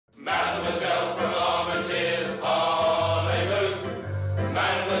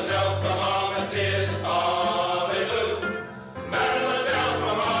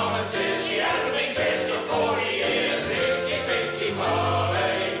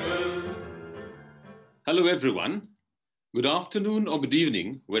Hello, everyone. Good afternoon or good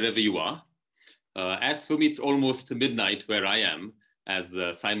evening, wherever you are. As for me, it's almost midnight where I am. As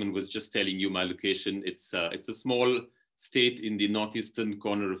Simon was just telling you my location, it's a small state in the northeastern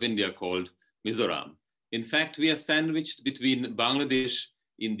corner of India called Mizoram. In fact, we are sandwiched between Bangladesh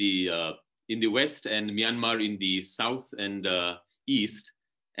in the west and Myanmar in the south and east.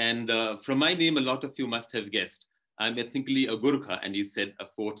 And from my name, a lot of you must have guessed, I'm ethnically a Gurkha, and he said a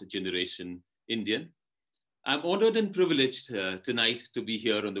fourth generation Indian. I'm honored and privileged tonight to be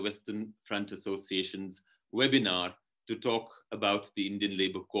here on the Western Front Association's webinar to talk about the Indian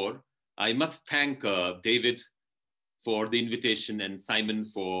Labour Corps. I must thank David for the invitation and Simon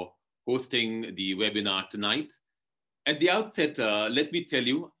for hosting the webinar tonight. At the outset, let me tell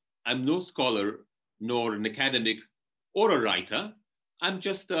you, I'm no scholar, nor an academic or a writer. I'm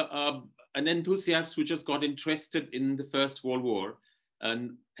just an enthusiast who just got interested in the First World War.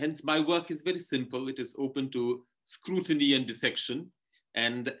 And hence my work is very simple. It is open to scrutiny and dissection.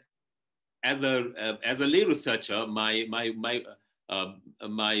 And as a lay researcher, my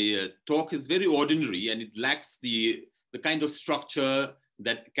talk is very ordinary, and it lacks the kind of structure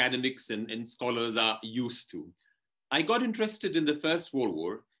that academics and scholars are used to. I got interested in the First World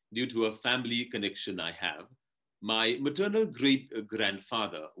War due to a family connection I have. My maternal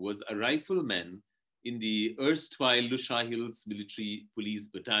great-grandfather was a rifleman in the erstwhile Lushai Hills Military Police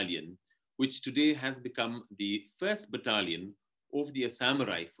Battalion, which today has become the 1st Battalion of the Assam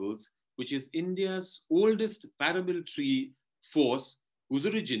Rifles, which is India's oldest paramilitary force, whose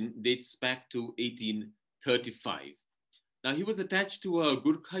origin dates back to 1835. Now, he was attached to a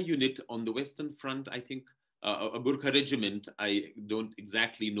Gurkha unit on the Western Front, I think, a Gurkha regiment. I don't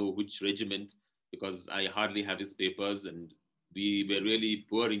exactly know which regiment, because I hardly have his papers, and we were really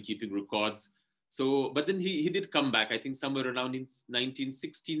poor in keeping records. So, but then he did come back. I think somewhere around in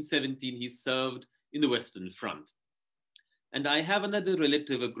 1916, 17, he served in the Western Front. And I have another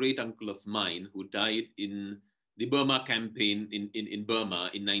relative, a great uncle of mine, who died in the Burma campaign in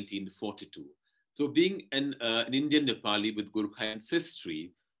Burma in 1942. So being an Indian Nepali with Gurkha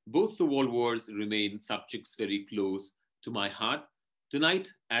ancestry, both the world wars remain subjects very close to my heart.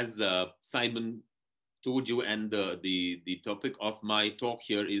 Tonight, as Simon told you, and the topic of my talk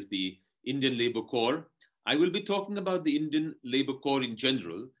here is the Indian Labour Corps. I will be talking about the Indian Labour Corps in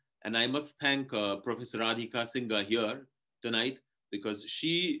general, and I must thank Professor Radhika Singha here tonight, because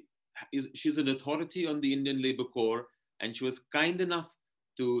she's an authority on the Indian Labour Corps, and she was kind enough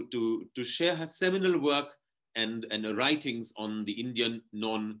to share her seminal work and writings on the Indian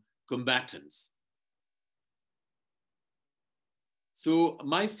non-combatants. So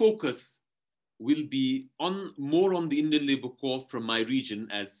my focus will be more on the Indian Labour Corps from my region.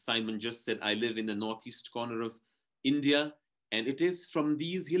 As Simon just said, I live in the northeast corner of India, and it is from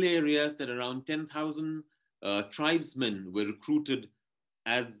these hill areas that around 10,000 tribesmen were recruited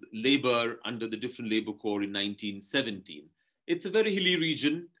as labor under the different Labour Corps in 1917. It's a very hilly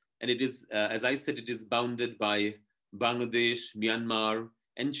region, and it is, as I said, it is bounded by Bangladesh, Myanmar,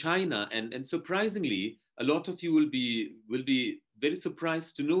 and China. And surprisingly, a lot of you will be very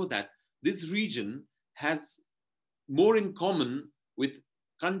surprised to know that this region has more in common with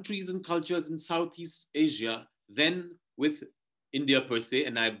countries and cultures in Southeast Asia than with India per se.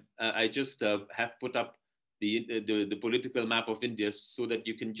 And I just have put up the political map of India so that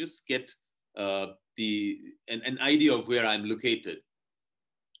you can just get an idea of where I'm located.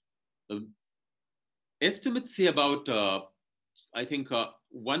 Estimates say about, I think,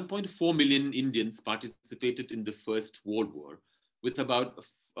 1.4 million Indians participated in the First World War, with about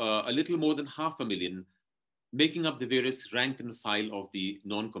a little more than 500,000 making up the various rank and file of the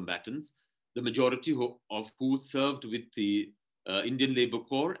non-combatants, the majority of who served with the Indian Labour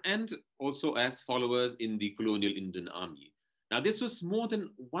Corps and also as followers in the colonial Indian Army. Now, this was more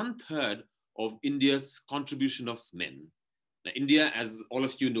than 1/3 of India's contribution of men. Now, India, as all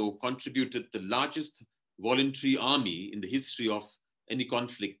of you know, contributed the largest voluntary army in the history of any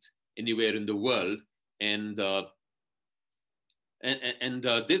conflict anywhere in the world. And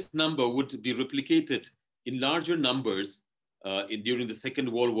this number would be replicated in larger numbers during the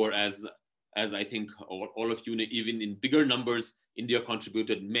Second World War, as I think all of you know, even in bigger numbers, India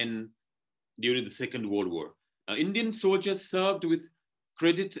contributed men during the Second World War. Indian soldiers served with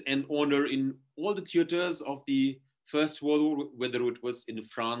credit and honor in all the theaters of the First World War, whether it was in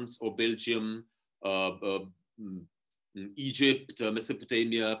France or Belgium, Egypt,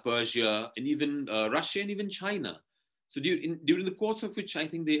 Mesopotamia, Persia, and even Russia, and even China. So during the course of which I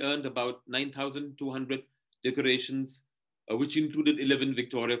think they earned about 9,200 decorations, which included 11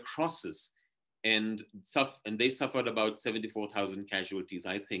 Victoria Crosses, and they suffered about 74,000 casualties,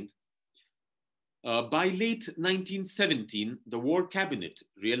 I think. By late 1917, the war cabinet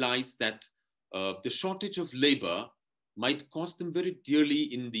realized that the shortage of labor might cost them very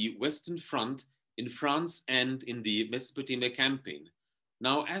dearly in the Western Front, in France, and in the Mesopotamia campaign.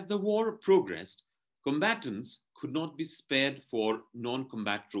 Now, as the war progressed, combatants could not be spared for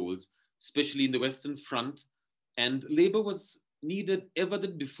non-combat roles, especially in the Western Front, and labor was needed ever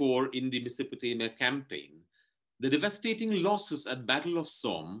than before in the Mesopotamia campaign. The devastating losses at Battle of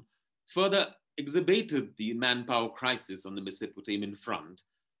Somme further exacerbated the manpower crisis on the Mesopotamian front.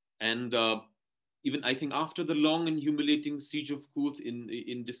 And even I think after the long and humiliating siege of Kut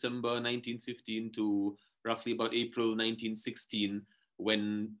in December 1915 to roughly about April 1916,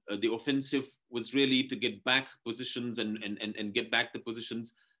 when the offensive was really to get back positions and get back the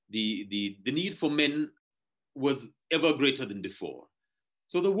positions, the need for men was ever greater than before.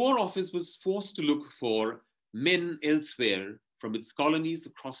 So the War Office was forced to look for men elsewhere from its colonies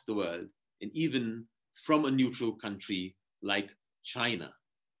across the world, and even from a neutral country like China.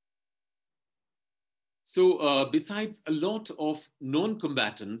 So besides, a lot of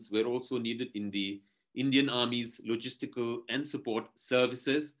non-combatants were also needed in the Indian Army's logistical and support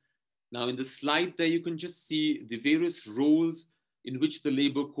services. Now in the slide there, you can just see the various roles in which the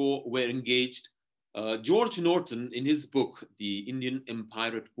Labour Corps were engaged. George Norton, in his book, The Indian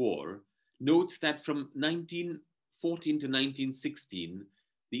Empire at War, notes that from 1914 to 1916,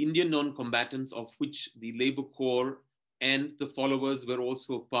 the Indian non-combatants, of which the Labour Corps and the followers were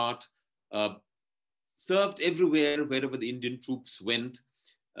also part, served everywhere, wherever the Indian troops went,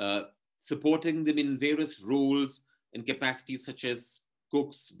 supporting them in various roles and capacities such as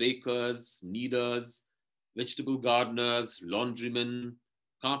cooks, bakers, kneaders, vegetable gardeners, laundrymen,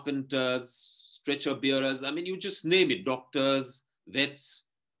 carpenters, stretcher bearers. I mean, you just name it, doctors, vets,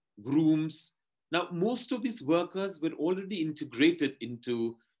 grooms. Now, most of these workers were already integrated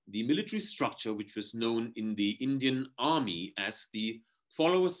into the military structure, which was known in the Indian Army as the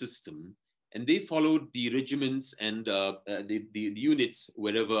follower system. And they followed the regiments and the units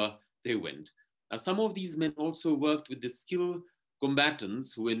wherever they went. Some of these men also worked with the skilled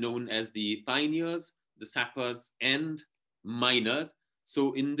combatants who were known as the pioneers, the sappers, and miners.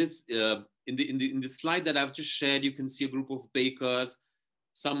 So in this in the slide that I've just shared, you can see a group of bakers,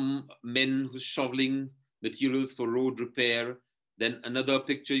 some men who's shoveling materials for road repair. Then another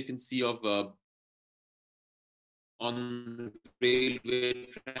picture you can see of on railway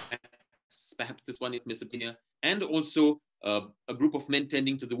tracks, perhaps this one is Mesopotamia, and also a group of men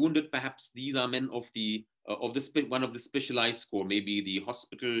tending to the wounded. Perhaps these are men of the one of the specialized corps, maybe the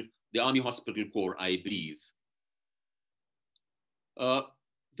hospital, the Army Hospital Corps, I believe.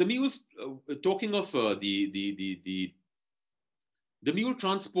 The mules, talking of the mule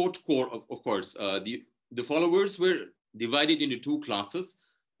transport corps, of course, the followers were divided into two classes,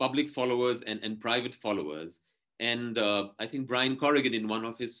 public followers and private followers. And I think Brian Corrigan in one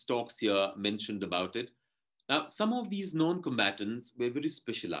of his talks here mentioned about it. Now, some of these non-combatants were very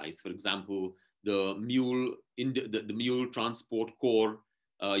specialized. For example, the mule transport corps,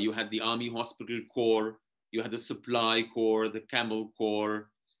 you had the Army Hospital Corps, you had the Supply Corps, the Camel Corps,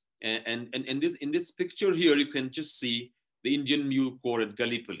 and in this picture here, you can just see the Indian Mule Corps at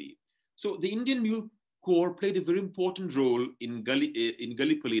Gallipoli. So the Indian Mule Corps played a very important role in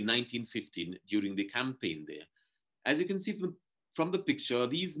Gallipoli in 1915 during the campaign there. As you can see from the picture,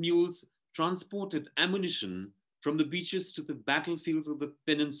 these mules transported ammunition from the beaches to the battlefields of the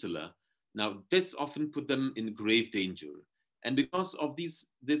peninsula. Now, this often put them in grave danger. And because of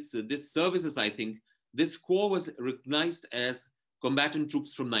this services, I think, this corps was recognized as combatant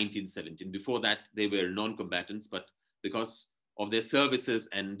troops from 1917. Before that, they were non-combatants, but because of their services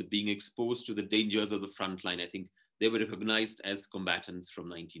and being exposed to the dangers of the front line, I think they were recognized as combatants from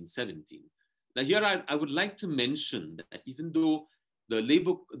 1917. Now here I would like to mention that even though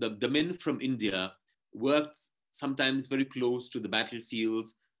the men from India worked sometimes very close to the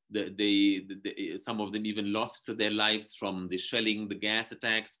battlefields, some of them even lost their lives from the shelling, the gas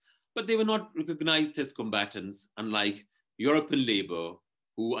attacks, but they were not recognized as combatants, unlike European labor,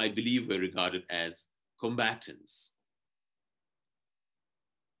 who I believe were regarded as combatants.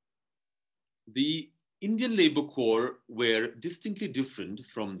 The Indian Labour Corps were distinctly different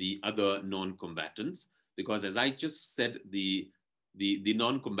from the other non-combatants because, as I just said, the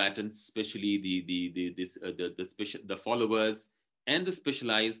non-combatants, especially the followers and the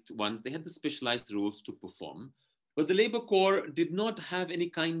specialized ones, they had the specialized roles to perform. But the Labour Corps did not have any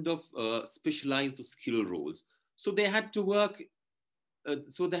kind of specialized or skill roles, so they had to work.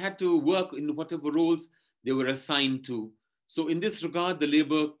 In whatever roles they were assigned to. So in this regard, the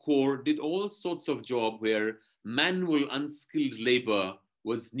Labour Corps did all sorts of job where manual, unskilled labor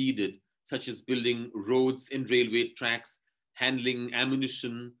was needed. such as building roads and railway tracks, handling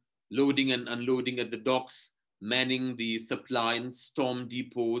ammunition, loading and unloading at the docks, manning the supply and storm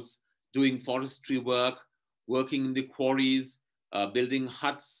depots, doing forestry work, working in the quarries, building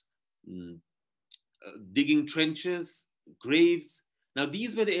huts, digging trenches, graves. Now,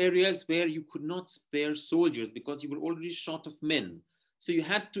 these were the areas where you could not spare soldiers because you were already short of men. So you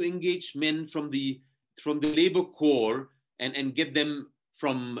had to engage men from the labor corps and get them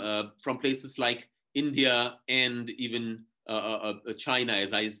from places like India and even China,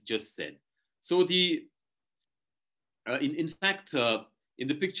 as I just said. So in fact, in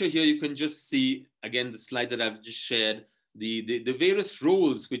the picture here, you can just see, again, the slide that I've just shared, the various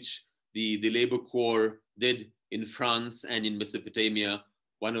roles which the labor corps did in France and in Mesopotamia.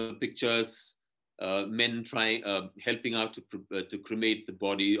 One of the pictures, men helping out to cremate the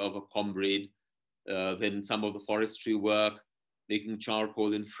body of a comrade. Then some of the forestry work, making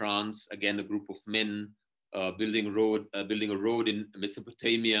charcoal in France. Again, a group of men building a road in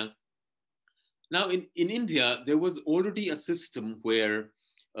Mesopotamia. Now, in India, there was already a system where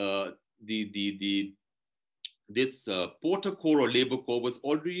this porter corps or labor corps was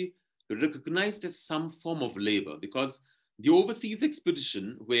already recognized as some form of labor, because the overseas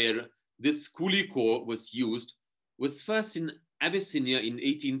expedition where this coolie corps was used was first in Abyssinia in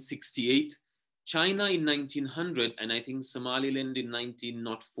 1868, China in 1900, and I think Somaliland in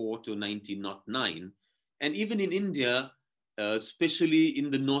 1904 to 1909. And even in India, especially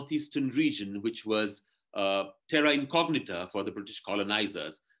in the northeastern region, which was terra incognita for the British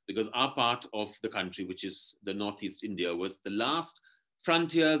colonizers, because our part of the country, which is the northeast India, was the last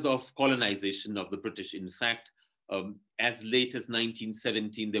frontiers of colonization of the British. In fact, as late as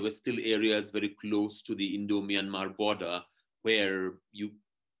 1917, there were still areas very close to the Indo-Myanmar border where you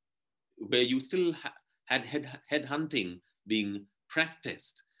still had head hunting being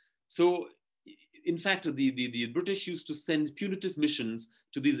practiced. So, in fact, the British used to send punitive missions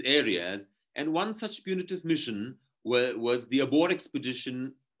to these areas, and one such punitive mission was the Abor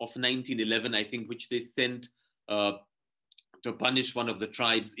expedition of 1911, I think, which they sent to punish one of the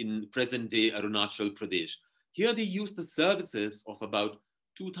tribes in present-day Arunachal Pradesh. Here they used the services of about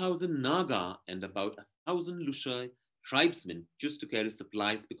 2,000 Naga and about 1,000 Lusha tribesmen just to carry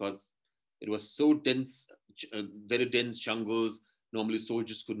supplies, because it was so dense, very dense jungles. Normally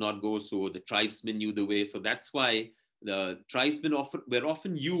soldiers could not go, so the tribesmen knew the way. So that's why the tribesmen were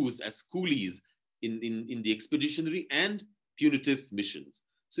often used as coolies in the expeditionary and punitive missions.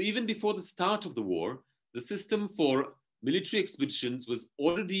 So even before the start of the war, the system for military expeditions was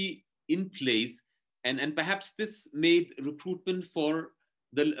already in place, and perhaps this made recruitment for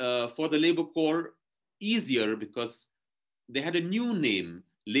the labor corps easier, because they had a new name,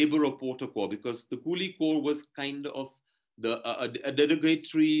 labor or porter corps, because the coolie corps was kind of a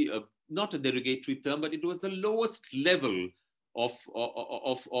derogatory, not a derogatory term, but it was the lowest level of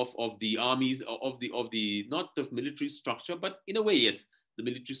the armies, of the not the military structure, but in a way, yes, the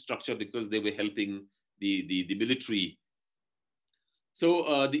military structure, because they were helping the military.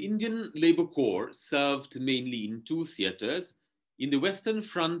 So the Indian Labour Corps served mainly in two theatres, in the Western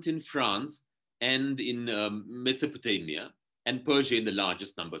Front in France and in Mesopotamia, and Persia in the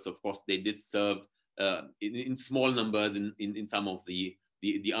largest numbers. Of course, they did serve in small numbers in some of the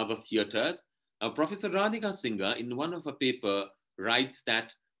other theatres. Professor Radhika Singha, in one of her paper, writes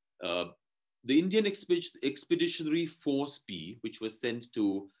that the Indian Expeditionary Force B, which was sent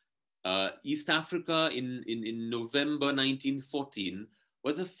to East Africa in November 1914,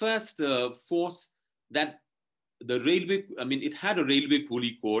 was the first force that the railway, I mean, it had a railway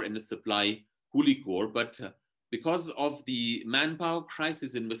coolie corps and a supply coolie corps, but because of the manpower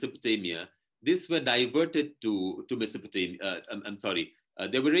crisis in Mesopotamia, these were diverted to Mesopotamia. I'm sorry,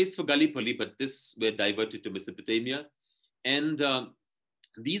 they were raised for Gallipoli, but this were diverted to Mesopotamia. And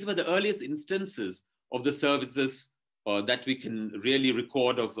these were the earliest instances of the services that we can really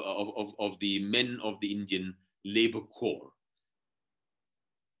record of the men of the Indian Labour Corps.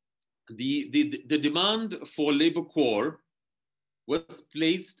 The demand for Labour Corps was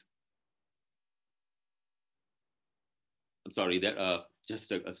placed, I'm sorry, there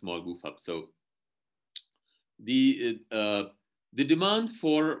just a small goof up. So the demand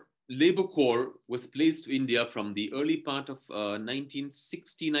for Labour Corps was placed to India from the early part of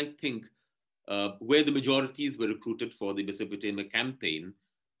 1916, I think, where the majorities were recruited for the Mesopotamia campaign,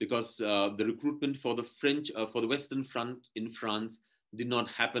 because the recruitment for the for the Western Front in France did not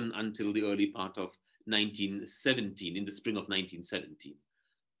happen until the early part of 1917, in the spring of 1917.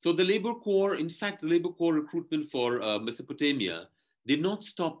 So the Labour Corps, in fact, the Labour Corps recruitment for Mesopotamia did not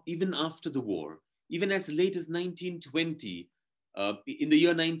stop even after the war. Even as late as 1920, In the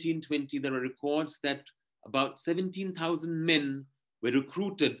year 1920, there are records that about 17,000 men were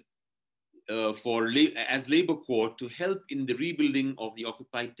recruited as labor corps to help in the rebuilding of the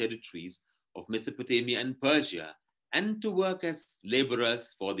occupied territories of Mesopotamia and Persia, and to work as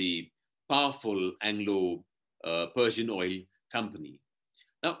laborers for the powerful Anglo-Persian oil company.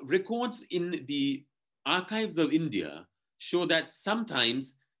 Now, records in the archives of India show that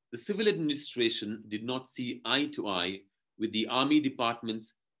sometimes the civil administration did not see eye to eye with the army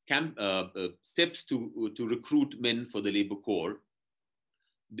department's steps to recruit men for the labor corps.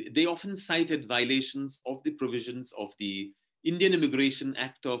 They often cited violations of the provisions of the Indian Immigration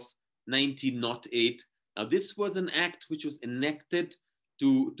Act of 1908. Now, this was an act which was enacted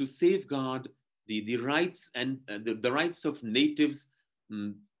to safeguard the rights and the rights of natives,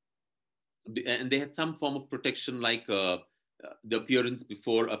 and they had some form of protection, like the appearance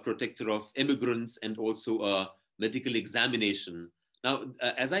before a protector of immigrants and also a medical examination. Now,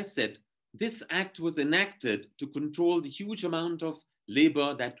 as I said, this act was enacted to control the huge amount of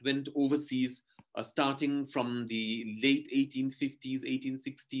labor that went overseas, starting from the late 1850s,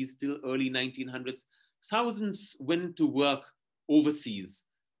 1860s, till early 1900s. Thousands went to work overseas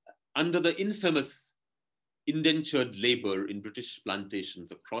under the infamous indentured labor in British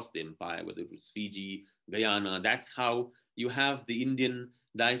plantations across the empire, whether it was Fiji, Guyana. That's how you have the Indian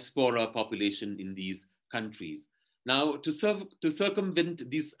diaspora population in these countries. Now, to circumvent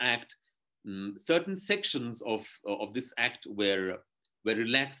this act, certain sections of this act were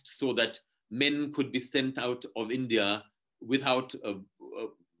relaxed so that men could be sent out of India without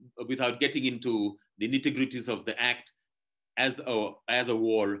getting into the nitty-gritties of the act as a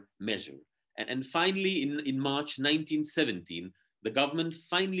war measure. And finally, in March 1917, the government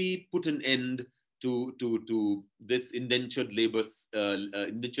finally put an end to this indentured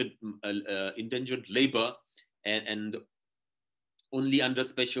labor, and only under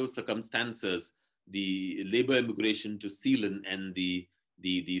special circumstances, the labor immigration to Ceylon and the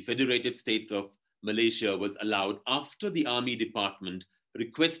Federated States of Malaysia was allowed after the Army Department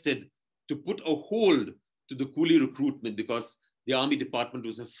requested to put a hold to the coolie recruitment, because the Army Department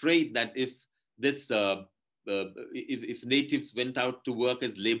was afraid that if natives went out to work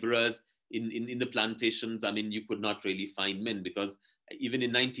as laborers in the plantations, I mean, you could not really find men, because even in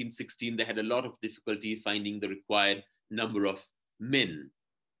 1916, they had a lot of difficulty finding the required number of men.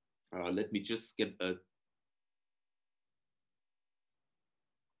 Let me just get a,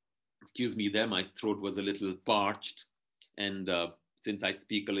 excuse me there, my throat was a little parched. And since I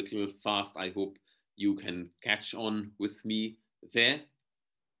speak a little fast, I hope you can catch on with me there.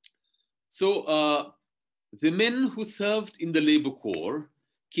 So the men who served in the labor corps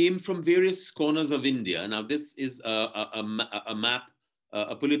came from various corners of India. Now, this is a map,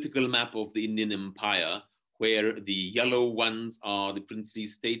 a political map of the Indian Empire, where the yellow ones are the princely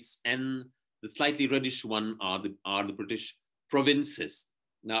states and the slightly reddish one are the British provinces.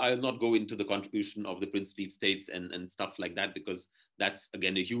 Now, I'll not go into the contribution of the princely states and stuff like that, because that's,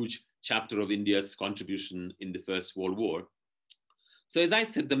 again, a huge chapter of India's contribution in the First World War. So as I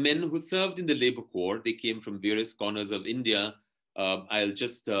said, the men who served in the labor corps, they came from various corners of India. They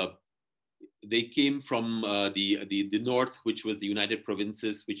came from the north, which was the United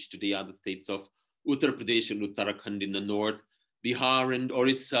Provinces, which today are the states of Uttar Pradesh and Uttarakhand in the north, Bihar and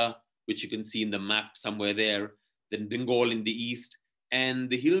Orissa, which you can see in the map somewhere there, then Bengal in the east, and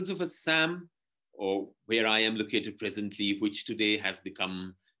the hills of Assam, or where I am located presently, which today has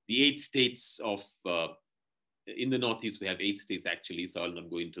become the 8 states of, in the Northeast, we have 8 states actually, so I'll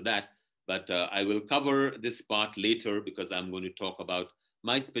not go into that. But I will cover this part later, because I'm going to talk about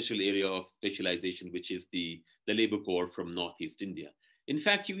my special area of specialization, which is the labor corps from Northeast India. In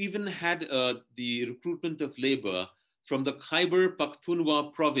fact, you even had the recruitment of labor from the Khyber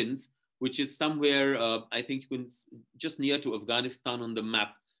Pakhtunkhwa province, which is somewhere, I think, just near to Afghanistan on the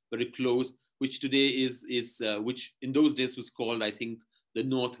map, very close, which today which in those days was called, I think, the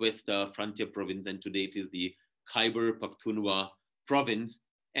Northwest Frontier Province, and today it is the Khyber Pakhtunkhwa province.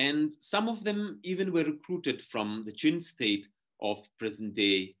 And some of them even were recruited from the Chin state of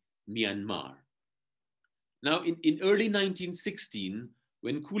present-day Myanmar. Now, in early 1916,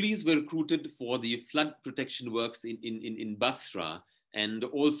 when coolies were recruited for the flood protection works in Basra, and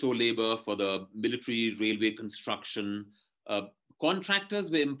also labor for the military railway construction, contractors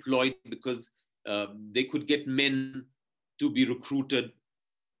were employed because they could get men to be recruited,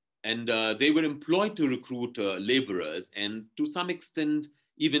 and they were employed to recruit laborers, and to some extent,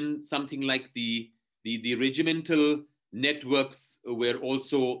 even something like the regimental networks were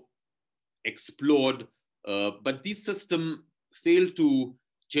also explored, but this system failed to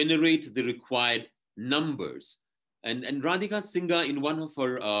generate the required numbers. And Radhika Singha, in one of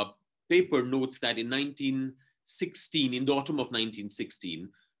her paper, notes that in 1916, in the autumn of 1916,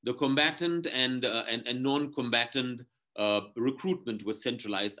 the combatant and non-combatant recruitment was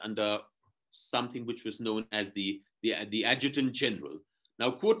centralized under something which was known as the adjutant general.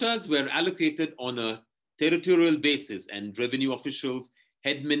 Now, quotas were allocated on a territorial basis, and revenue officials,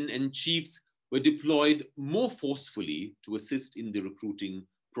 headmen, and chiefs were deployed more forcefully to assist in the recruiting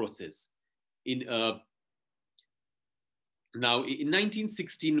process. Now, in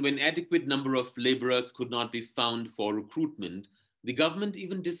 1916, when adequate number of laborers could not be found for recruitment, the government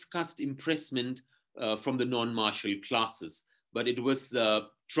even discussed impressment from the non-martial classes, but it was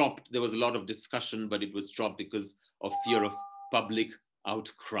dropped. There was a lot of discussion, but it was dropped because of fear of public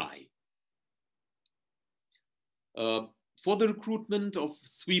outcry. For the recruitment of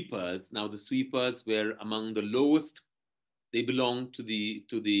sweepers, now the sweepers were among the lowest. They belonged to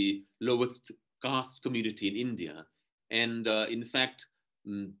the lowest caste community in India. And in fact,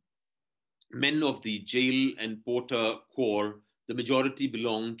 men of the jail and porter corps, the majority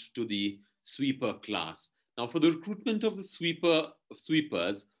belonged to the sweeper class. Now, for the recruitment of the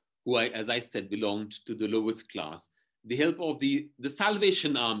sweepers, who, as I said, belonged to the lowest class, the help of the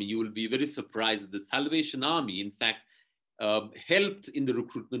Salvation Army, you will be very surprised that the Salvation Army, in fact, helped in the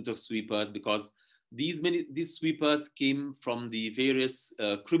recruitment of sweepers, because these sweepers came from the various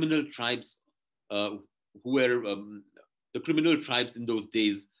criminal tribes who were the criminal tribes in those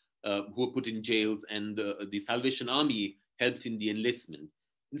days who were put in jails, and the Salvation Army helped in the enlistment.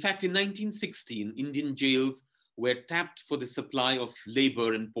 In fact, in 1916, Indian jails were tapped for the supply of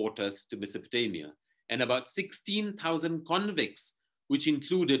labor and porters to Mesopotamia, and about 16,000 convicts, which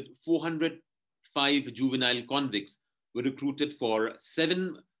included 405 juvenile convicts, were recruited for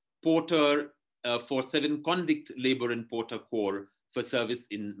seven convict labor and porter corps for service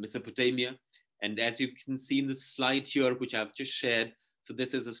in Mesopotamia. And as you can see in the slide here, which I've just shared, so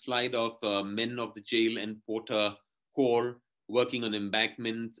this is a slide of men of the jail and porter corps working on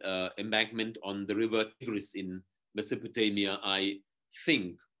embankment on the river Tigris in Mesopotamia, I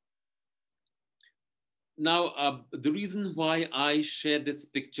think. Now, the reason why I share this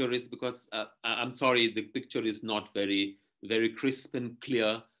picture is because, I'm sorry, the picture is not very, very crisp and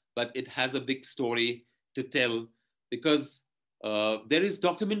clear, but it has a big story to tell, because there is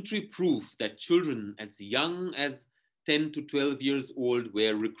documentary proof that children as young as 10 to 12 years old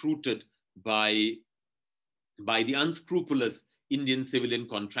were recruited by the unscrupulous Indian civilian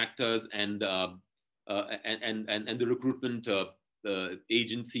contractors and the recruitment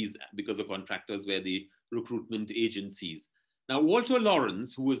agencies, because the contractors were the recruitment agencies. Now, Walter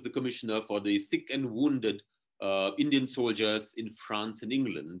Lawrence, who was the commissioner for the sick and wounded Indian soldiers in France and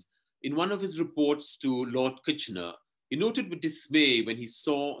England, in one of his reports to Lord Kitchener, he noted with dismay when he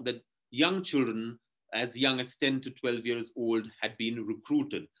saw that young children as young as 10 to 12 years old had been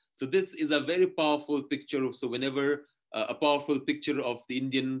recruited. So this is a very powerful picture. So whenever a powerful picture of the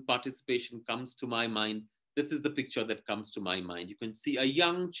Indian participation comes to my mind, this is the picture that comes to my mind. You can see a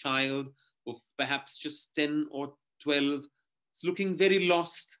young child of perhaps just 10 or 12, looking very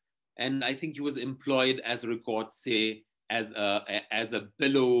lost. And I think he was employed, as records say, as a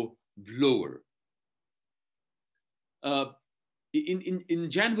bellow blower. In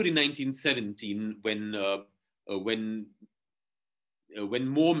January 1917, when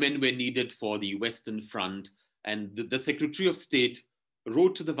more men were needed for the Western Front, and the Secretary of State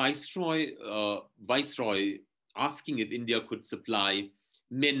wrote to the Viceroy asking if India could supply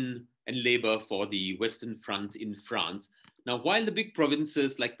men and labor for the Western Front in France. Now, while the big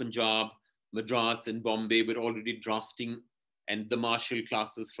provinces like Punjab, Madras, and Bombay were already drafting, and the martial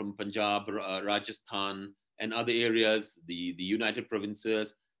classes from Punjab, Rajasthan, and other areas, the United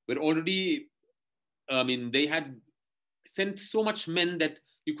Provinces, were already, they had sent so much men that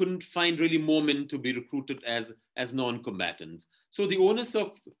you couldn't find really more men to be recruited as non-combatants. So the onus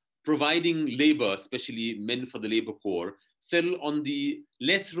of providing labor, especially men for the labor corps, fell on the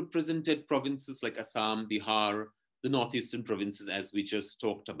less represented provinces like Assam, Bihar, the northeastern provinces, as we just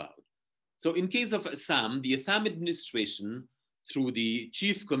talked about. So in case of Assam, the Assam administration, through the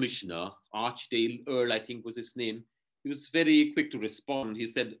chief commissioner, Archdale Earl, I think was his name, he was very quick to respond. He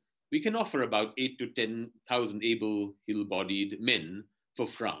said, we can offer about 8 to 10,000 able-bodied men for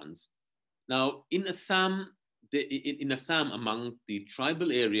France. Now, in Assam, among the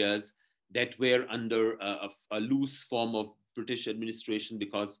tribal areas that were under a loose form of British administration,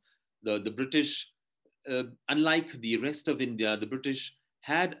 because the British, unlike the rest of India, the British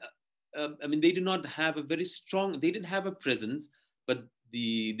had, they did not have a very strong, they did have a presence, but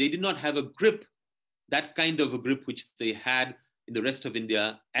they did not have a grip, that kind of a grip which they had in the rest of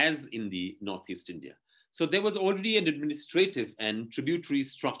India as in the Northeast India. So there was already an administrative and tributary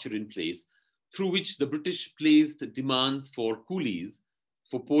structure in place through which the British placed demands for coolies,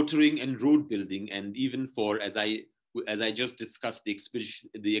 for portering and road building, and even for, as I just discussed,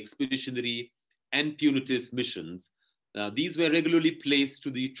 the expeditionary and punitive missions. These were regularly placed to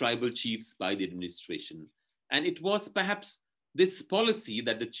the tribal chiefs by the administration. And it was perhaps this policy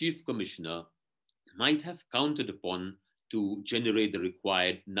that the chief commissioner might have counted upon to generate the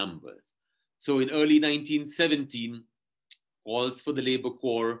required numbers. So in early 1917, calls for the labor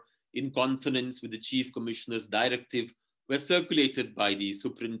corps in consonance with the chief commissioner's directive were circulated by the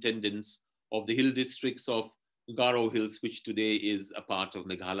superintendents of the hill districts of Garo Hills, which today is a part of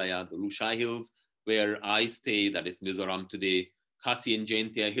Meghalaya, the Lushai Hills, where I stay, that is Mizoram today, Khasi and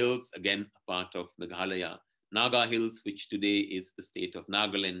Jaintia Hills, again a part of Meghalaya, Naga Hills, which today is the state of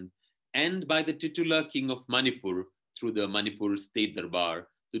Nagaland, and by the titular king of Manipur through the Manipur State Darbar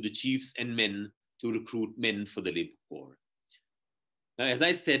to the chiefs and men to recruit men for the labor corps. Now, as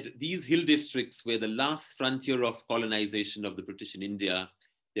I said, these hill districts were the last frontier of colonization of the British in India.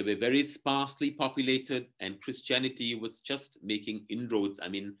 They were very sparsely populated, and Christianity was just making inroads. I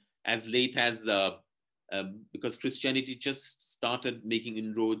mean, as late as, because Christianity just started making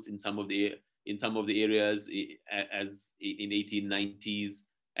inroads in some of the areas as in 1890s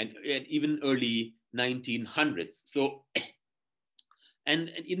and even early 1900s. So, and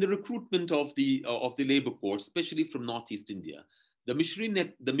in the recruitment of the labor corps, especially from Northeast India, the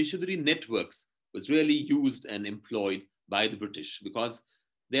missionary networks was really used and employed by the British, because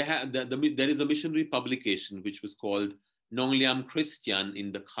there is a missionary publication which was called Nongliam Christian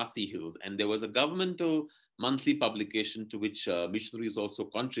in the Khasi Hills, and there was a governmental monthly publication to which missionaries also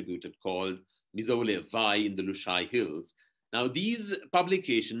contributed called Mizole Vai in the Lushai Hills. Now, these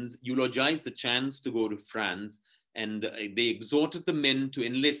publications eulogized the chance to go to France, and they exhorted the men to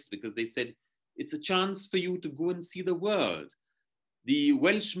enlist because they said, it's a chance for you to go and see the world. The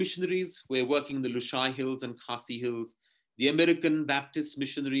Welsh missionaries who were working in the Lushai Hills and Khasi Hills, the American Baptist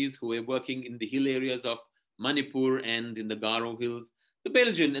missionaries who were working in the hill areas of Manipur and in the Garo Hills, the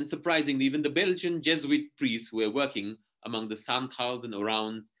Belgian, and surprisingly, even the Belgian Jesuit priests who were working among the Santals and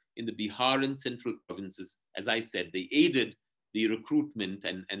Orans in the Bihar and central provinces. As I said, they aided the recruitment,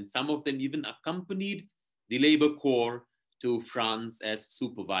 and some of them even accompanied the labor corps to France as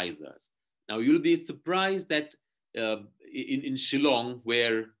supervisors. Now, you'll be surprised that in Shillong,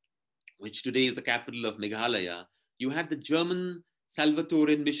 which today is the capital of Meghalaya, you had the German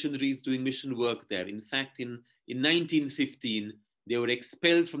Salvatorian missionaries doing mission work there. In fact, in 1915, they were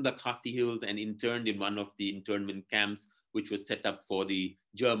expelled from the Khasi Hills and interned in one of the internment camps, which was set up for the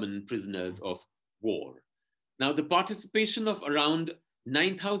German prisoners of war. Now, the participation of around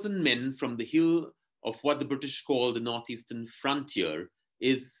 9,000 men from the hill of what the British call the northeastern frontier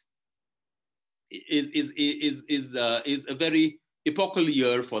is a very epochal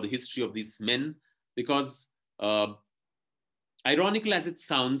year for the history of these men, because ironical as it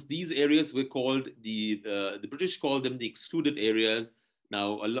sounds, these areas were called the British called them the excluded areas.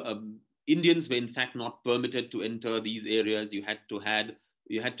 Now, Indians were in fact not permitted to enter these areas. You had to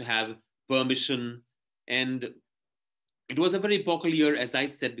have permission, and it was a very epochal year, as I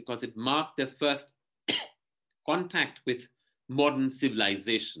said, because it marked their first contact with modern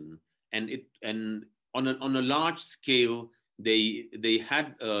civilization, and on a large scale, they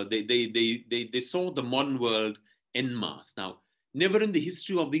saw the modern world en masse. Now, never in the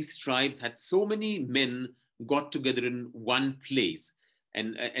history of these tribes had so many men got together in one place.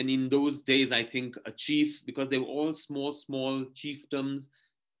 And in those days, I think a chief, because they were all small chiefdoms,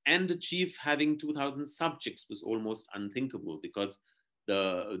 and a chief having 2,000 subjects was almost unthinkable, because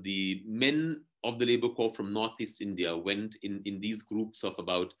the men of the labor corps from Northeast India went in these groups of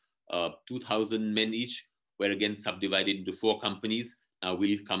about 2,000 men each, were again subdivided into 4 companies. Now,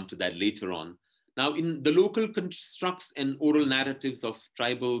 we'll come to that later on. Now, in the local constructs and oral narratives of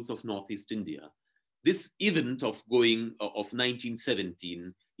tribals of Northeast India, this event of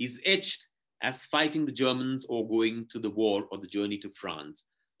 1917 is etched as fighting the Germans or going to the war or the journey to France.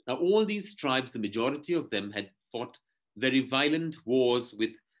 Now, all these tribes, the majority of them had fought very violent wars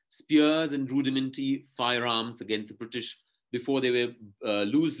with spears and rudimentary firearms against the British before they were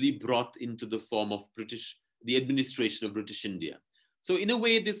loosely brought into the form of the administration of British India. So in a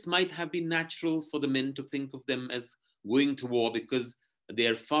way, this might have been natural for the men to think of them as going to war, because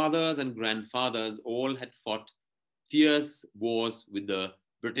their fathers and grandfathers all had fought fierce wars with the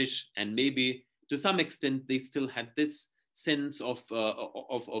British, and maybe to some extent they still had this sense of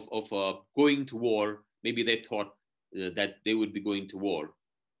going to war. Maybe they thought that they would be going to war.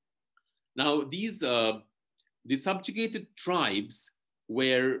 Now, the subjugated tribes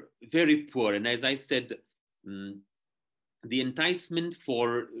were very poor. And as I said, the enticement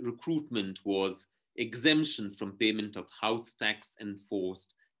for recruitment was exemption from payment of house tax and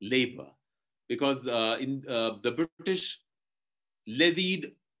forced labor, because the British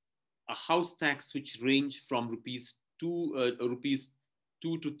levied a house tax which ranged from rupees 2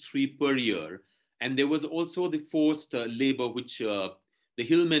 to 3 per year. And there was also the forced labor, which the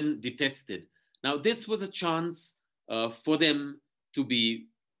hillmen detested. Now, this was a chance for them to be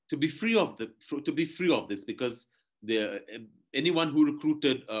free of this, because anyone who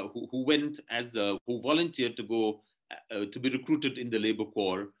recruited, who went as who volunteered to go to be recruited in the labor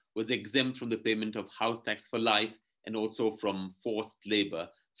corps was exempt from the payment of house tax for life and also from forced labor.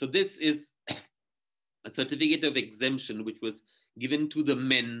 So this is a certificate of exemption which was given to the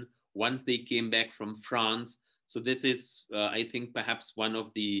men once they came back from France. So this is, I think, perhaps one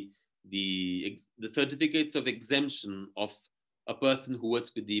of the certificates of exemption of a person who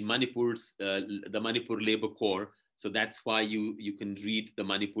was with the Manipur Labor Corps. So that's why you can read the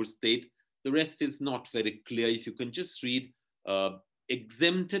Manipur state. The rest is not very clear. If you can just read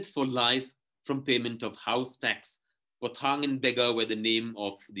exempted for life from payment of house tax. Pothang and Beggar were the name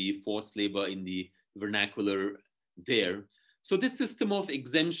of the forced labor in the vernacular there. So this system of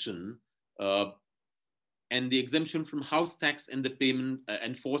exemption and the exemption from house tax and the payment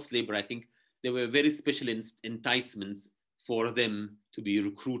and forced labor, I think there were very special enticements for them to be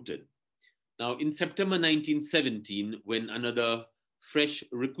recruited. Now, in September 1917, when another fresh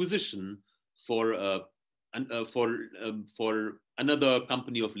requisition for another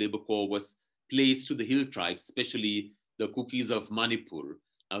company of labor corps was placed to the hill tribes, especially the Kukis of Manipur.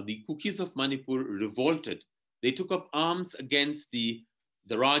 Now, the Kukis of Manipur revolted. They took up arms against the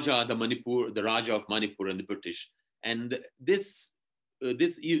Raja of Manipur and the British. And this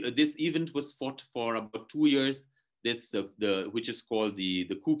event was fought for about 2 years. Which is called the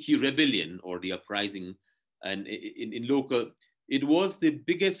Kuki Rebellion, or the uprising, and in local, it was the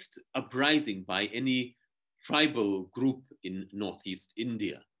biggest uprising by any tribal group in Northeast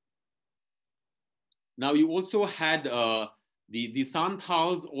India. Now, you also had the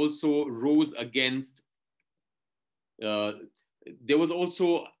Santals also rose against. There was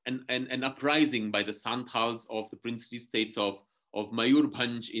also an uprising by the Santals of the princely states of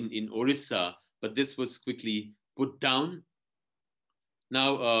Mayurbhanj in Orissa, but this was quickly put down.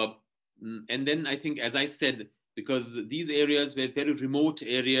 Now, and then I think, as I said, because these areas were very remote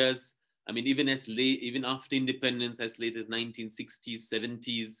areas, I mean, even after independence, as late as 1960s,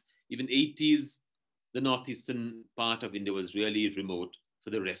 70s, even 80s, the northeastern part of India was really remote for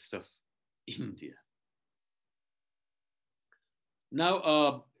the rest of India.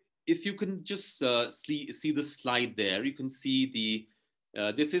 Now, if you can just see the slide there, you can see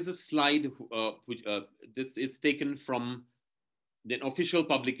this is a slide which this is taken from the official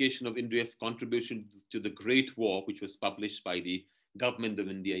publication of India's contribution to the Great War, which was published by the government of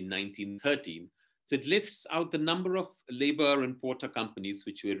India in 1913. So it lists out the number of labor and porter companies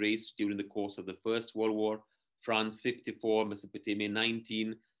which were raised during the course of the First World War. France 54, Mesopotamia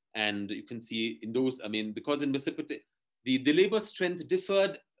 19, and you can see in those, I mean, because in Mesopotamia, the labor strength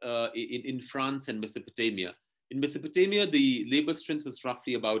differed in France and Mesopotamia. In Mesopotamia, the labor strength was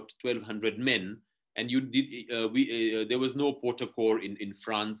roughly about 1,200 men, and there was no porter corps in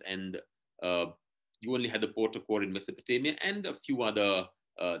France, and you only had the porter corps in Mesopotamia and a few other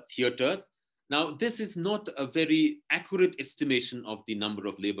theaters. Now, this is not a very accurate estimation of the number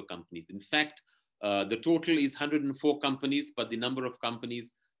of labor companies. In fact, the total is 104 companies, but the number of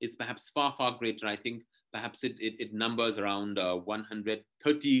companies is perhaps far, far greater. I think perhaps it numbers around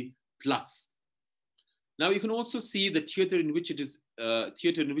 130 plus. Now, you can also see the theater in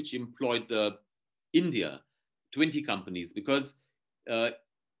which employed India, 20 companies, because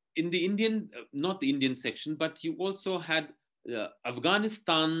in the Indian, not the Indian section, but you also had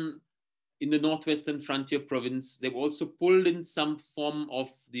Afghanistan in the northwestern frontier province. They were also pulled in some form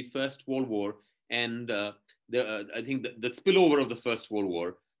of the First World War, and I think the spillover of the First World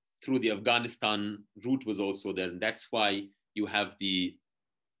War through the Afghanistan route was also there, and that's why you have the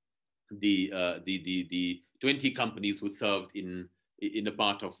 20 companies who served in a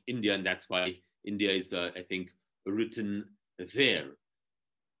part of India, and that's why India is, I think, written there.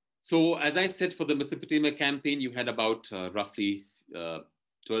 So, as I said, for the Mesopotamia campaign, you had about roughly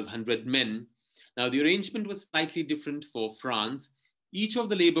 1,200 men. Now, the arrangement was slightly different for France. Each of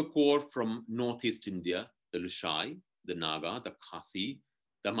the labor corps from Northeast India, the Lushai, the Naga, the Khasi,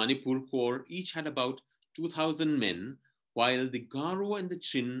 the Manipur corps, each had about 2,000 men, while the Garo and the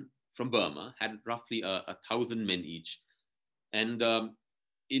Chin from Burma had roughly 1,000 men each. And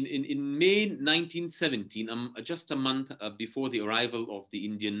in May 1917, just a month before the arrival of the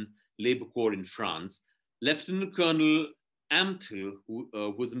Indian Labour Corps in France, Lieutenant Colonel Amtel, who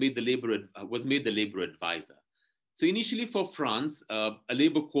was made the labor advisor. So initially for France, a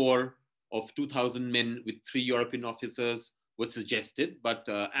Labour Corps of 2,000 men with 3 European officers was suggested, but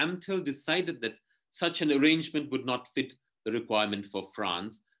Amtel decided that such an arrangement would not fit the requirement for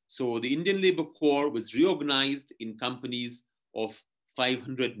France. So the Indian Labour Corps was reorganized in companies of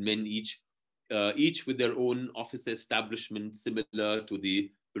 500 men each, each with their own office establishment similar to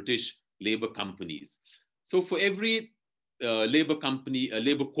the British Labour companies. So for every Labour company,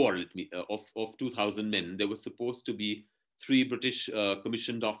 Labour Corps of 2,000 men, there was supposed to be 3 British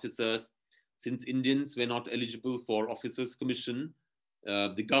commissioned officers. Since Indians were not eligible for officers' commission,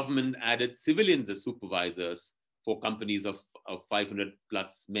 the government added civilians as supervisors for companies of 500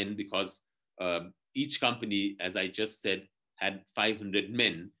 plus men, because each company, as I just said, had 500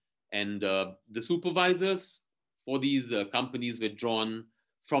 men. And the supervisors for these companies were drawn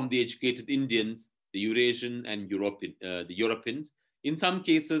from the educated Indians, the Eurasian and the Europeans. In some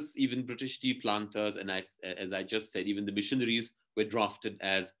cases, even British tea planters, and as I just said, even the missionaries were drafted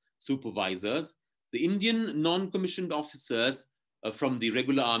as supervisors. The Indian non-commissioned officers from the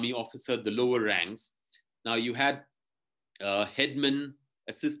regular army officer, the lower ranks. Now you had headmen,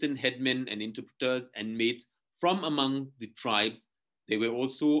 assistant headmen and interpreters and mates from among the tribes. They were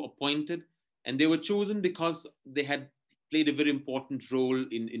also appointed, and they were chosen because they had played a very important role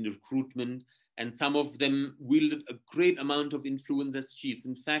in recruitment, and some of them wielded a great amount of influence as chiefs.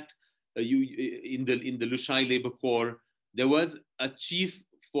 In fact, in the Lushai Labour Corps, there was a chief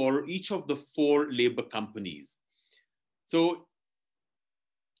for each of the 4 labor companies. So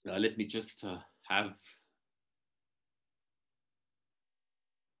let me just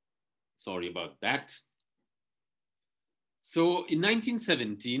sorry about that. So in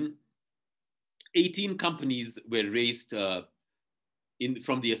 1917, 18 companies were raised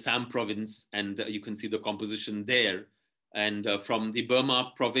from the Assam province, and you can see the composition there. And from the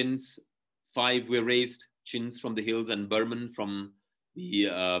Burma province, 5 were raised, Chins from the hills and Burman from the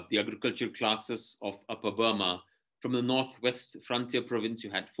agricultural classes of Upper Burma. From the Northwest Frontier province, you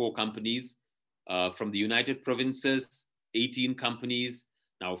had 4 companies. From the United Provinces, 18 companies.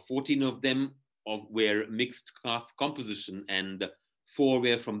 Now 14 of them were mixed caste composition, and 4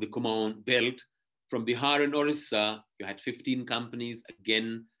 were from the Kumaon belt. From Bihar and Orissa, you had 15 companies,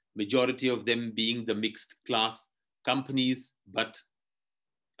 again, majority of them being the mixed class companies, but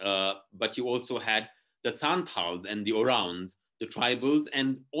you also had the Santals and the Orans, the tribals,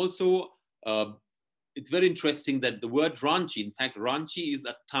 and also it's very interesting that the word Ranchi, in fact, Ranchi is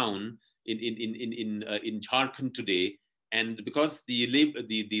a town in Jharkhand today, and because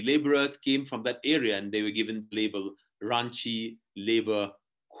the laborers came from that area, and they were given the label Ranchi Labor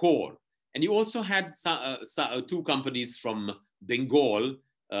Corps. And you also had 2 companies from Bengal.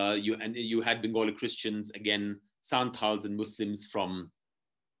 You had Bengali Christians, again, Santals and Muslims from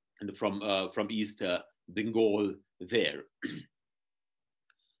East Bengal there.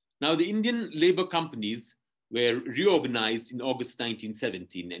 Now, the Indian labor companies were reorganized in August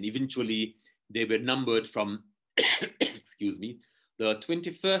 1917, and eventually they were numbered from, excuse me, the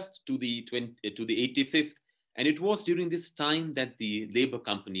 21st to the 85th. And it was during this time that the labor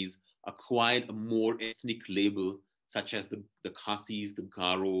companies acquired a more ethnic label, such as the Khasis, the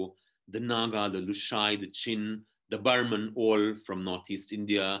Garo, the Naga, the Lushai, the Chin, the Burman, all from Northeast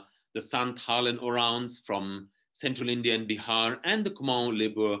India, the Santhal and Orans from Central India and Bihar, and the Kumaon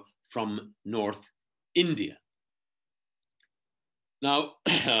labor from North India. Now,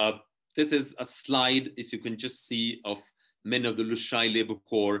 this is a slide, if you can just see, of men of the Lushai Labor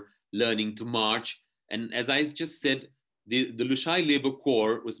Corps learning to march. And as I just said, the Lushai Labor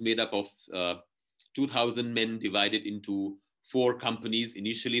Corps was made up of 2,000 men divided into 4 companies.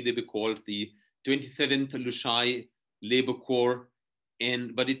 Initially, they were called the 27th Lushai Labor Corps,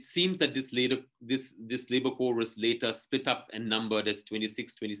 but it seems that this Labor Corps was later split up and numbered as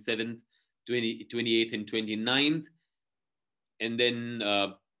 26th, 27th, 28th, and 29th. And then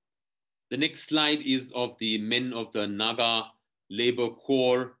the next slide is of the men of the Naga Labor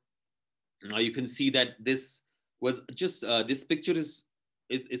Corps. Now you can see that this was just, this picture is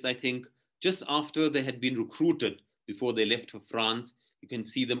I think, just after they had been recruited before they left for France. You can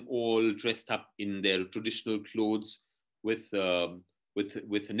see them all dressed up in their traditional clothes with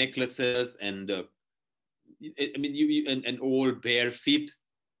necklaces and I mean, and all bare feet.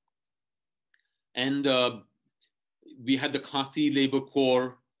 And we had the Khasi Labor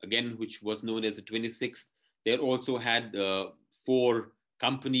Corps, again, which was known as the 26th. They also had 4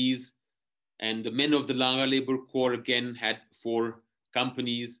 companies, and the men of the Naga Labor Corps again had 4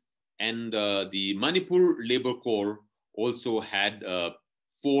 companies. And the Manipur Labor Corps also had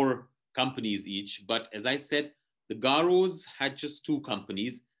 4 companies each. But as I said, the Garos had just 2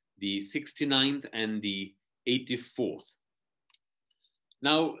 companies, the 69th and the 84th.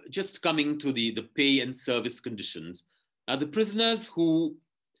 Now, just coming to the pay and service conditions. Now, the prisoners who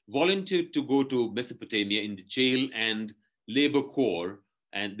volunteered to go to Mesopotamia in the jail and labor corps,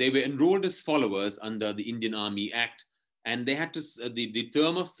 and they were enrolled as followers under the Indian Army Act, and they had to, the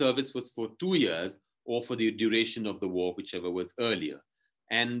term of service was for 2 years or for the duration of the war, whichever was earlier.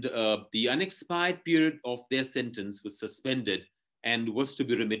 And the unexpired period of their sentence was suspended and was to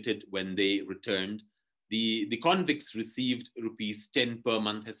be remitted when they returned. The convicts received rupees 10 per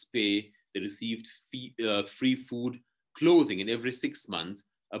month as pay. They received free food, clothing, and every 6 months,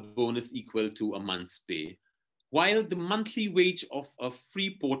 a bonus equal to a month's pay. While the monthly wage of a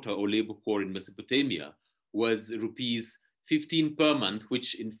free porter or labor corps in Mesopotamia was rupees 15 per month,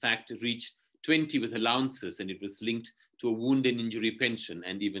 which in fact reached 20 with allowances, and it was linked to a wound and injury pension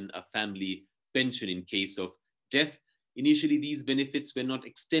and even a family pension in case of death. Initially, these benefits were not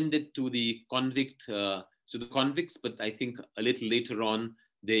extended to the convicts, but I think a little later on,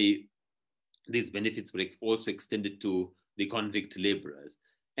 these benefits were also extended to the convict laborers.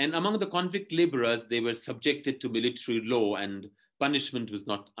 And among the convict laborers, they were subjected to military law, and punishment was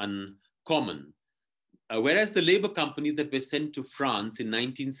not uncommon. Whereas the labor companies that were sent to France in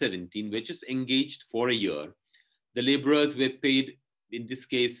 1917 were just engaged for a year. The laborers were paid, in this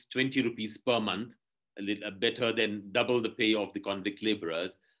case, 20 rupees per month, a little better than double the pay of the convict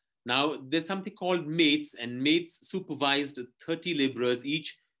laborers. Now, there's something called mates, and mates supervised 30 laborers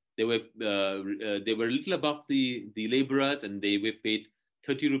each. They were a little above the laborers, and they were paid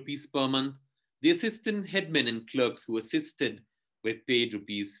 30 rupees per month. The assistant headmen and clerks who assisted were paid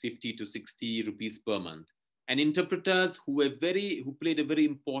rupees 50 to 60 rupees per month. And interpreters who played a very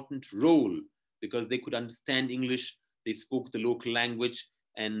important role because they could understand English, they spoke the local language,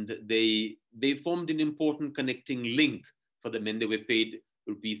 and they formed an important connecting link for the men. They were paid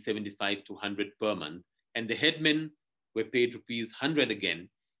rupees 75 to 100 per month. And the headmen were paid rupees 100 again,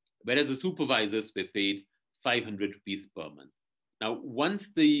 whereas the supervisors were paid 500 rupees per month. Now,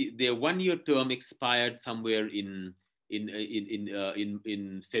 once their 1-year term expired somewhere in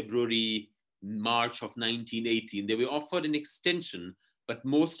February, March of 1918, they were offered an extension, but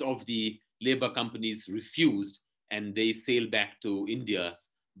most of the labor companies refused, and they sailed back to India.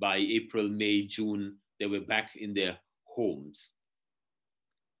 By April, May, June, they were back in their homes.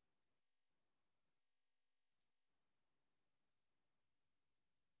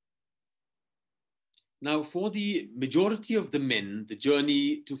 Now, for the majority of the men, the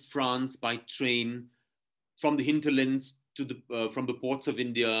journey to France by train from the hinterlands from the ports of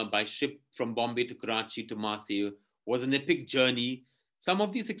India by ship from Bombay to Karachi to Marseille was an epic journey. Some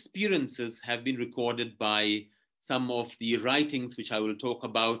of these experiences have been recorded by some of the writings, which I will talk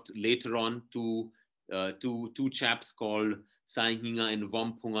about later on, two chaps called Sainghinga and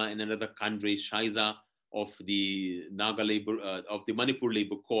Vompunga and another Kandre Shaiza of the Manipur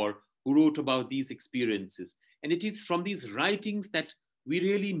Labor Corps, who wrote about these experiences. And it is from these writings that we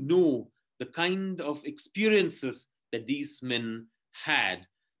really know the kind of experiences that these men had.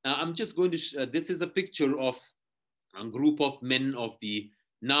 Now, I'm just going to, this is a picture of a group of men of the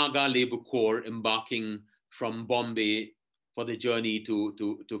Naga Labor Corps embarking from Bombay for the journey to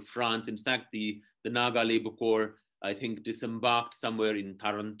France. In fact, the Naga Labor Corps, I think, disembarked somewhere in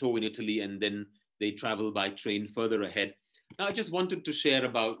Taranto in Italy, and then they traveled by train further ahead. Now, I just wanted to share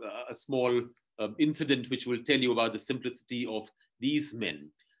about a small incident which will tell you about the simplicity of these men.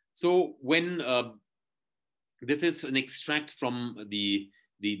 So when, this is an extract from the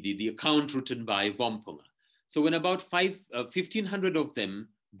account written by Vompunga. So when about 1,500 of them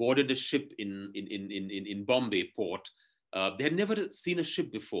boarded a ship in Bombay port, they had never seen a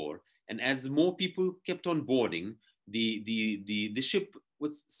ship before. And as more people kept on boarding, the ship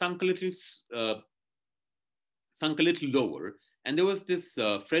was sunk a little lower. And there was this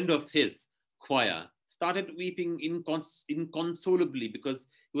friend of his, Khoya, started weeping inconsolably because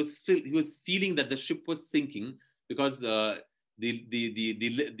he was feeling that the ship was sinking, because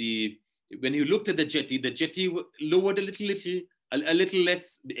when he looked at the jetty lowered a little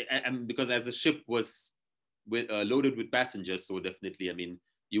less, because as the ship was loaded with passengers, so definitely, I mean,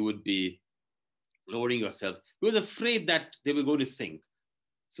 you would be lowering yourself. He was afraid that they were going to sink.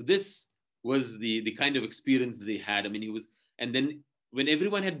 So this was the kind of experience that they had. I mean, and then when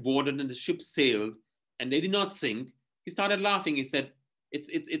everyone had boarded and the ship sailed and they did not sink, he started laughing. He said,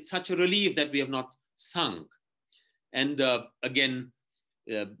 it's such a relief that we have not sunk. And again,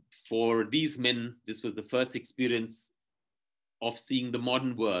 for these men, this was the first experience of seeing the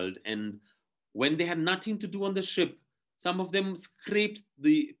modern world. And when they had nothing to do on the ship, some of them scraped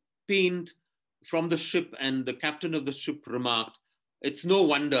the paint from the ship, and the captain of the ship remarked, "It's no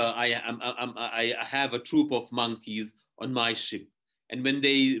wonder I have a troop of monkeys on my ship." And when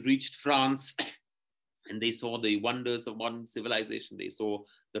they reached France and they saw the wonders of modern civilization, they saw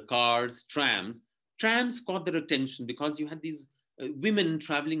the cars, trams caught their attention because you had these women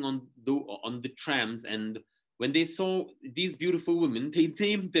traveling on the trams. And when they saw these beautiful women, they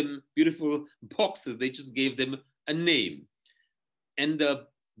named them beautiful boxes. They just gave them a name. And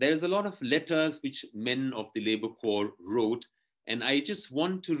there's a lot of letters which men of the labor corps wrote. And I just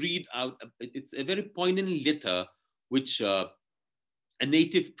want to read out, it's a very poignant letter which a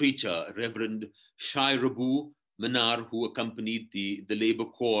native preacher, Reverend Shai Rabu Manar, who accompanied the labor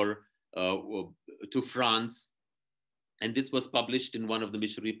corps to France. And this was published in one of the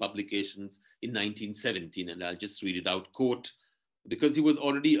missionary publications in 1917. And I'll just read it out, quote, because he was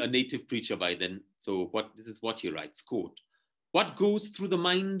already a native preacher by then. So this is what he writes, quote, "What goes through the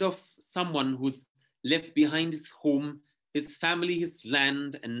mind of someone who's left behind his home, his family, his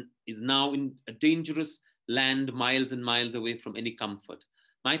land, and is now in a dangerous land miles and miles away from any comfort?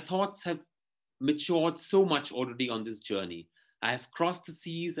 My thoughts have matured so much already on this journey. I have crossed the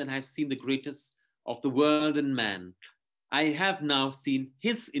seas and I've seen the greatest of the world and man. I have now seen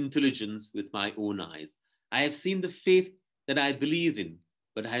his intelligence with my own eyes. I have seen the faith that I believe in,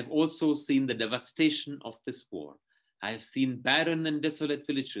 but I have also seen the devastation of this war. I have seen barren and desolate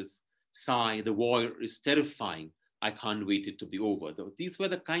villages sigh, the war is terrifying. I can't wait it to be over." These were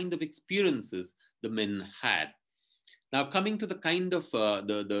the kind of experiences the men had. Now, coming to the kind of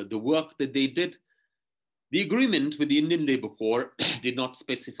the work that they did, the agreement with the Indian Labour Corps did not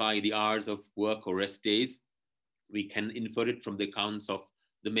specify the hours of work or rest days. We can infer it from the accounts of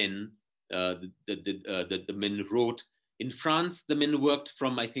the men. The men wrote. In France, the men worked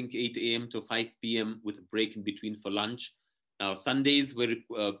from, I think, 8 a.m. to 5 p.m. with a break in between for lunch. Now, Sundays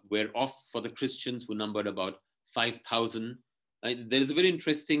were off for the Christians, who numbered about 5,000. There is a very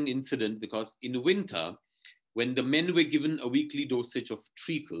interesting incident because in winter, when the men were given a weekly dosage of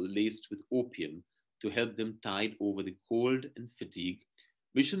treacle laced with opium to help them tide over the cold and fatigue,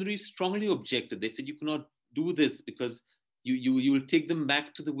 missionaries strongly objected. They said, "You cannot do this because you will take them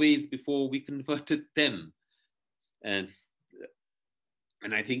back to the ways before we converted them." And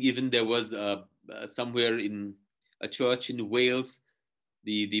I think even there was somewhere in a church in Wales,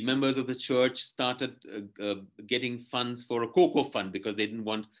 the members of the church started getting funds for a cocoa fund because they didn't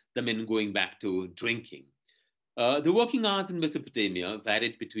want the men going back to drinking. The working hours in Mesopotamia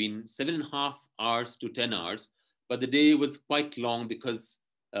varied between 7.5 hours to 10 hours, but the day was quite long because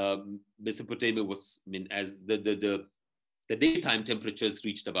Mesopotamia was, as the daytime temperatures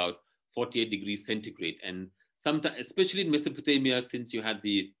reached about 48 degrees centigrade. And sometimes, especially in Mesopotamia, since you had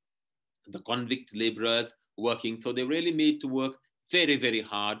the convict laborers working, so they were really made to work very, very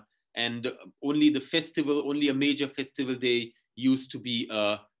hard. And only a major festival day used to be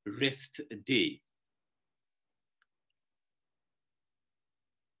a rest day.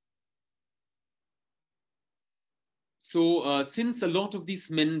 So since a lot of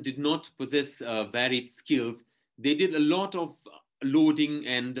these men did not possess varied skills, they did a lot of loading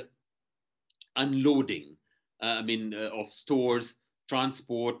and unloading, of stores,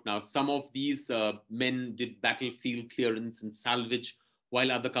 transport. Now, some of these men did battlefield clearance and salvage,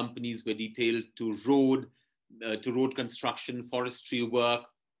 while other companies were detailed to road construction, forestry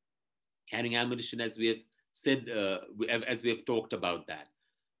work, carrying ammunition, as we have said, as we have talked about that.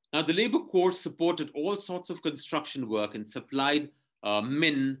 Now, the labor corps supported all sorts of construction work and supplied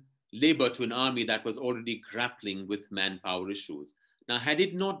men labor to an army that was already grappling with manpower issues. Now, had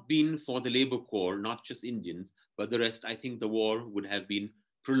it not been for the labor corps, not just Indians, but the rest, I think the war would have been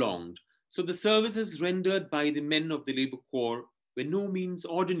prolonged. So the services rendered by the men of the labor corps were no means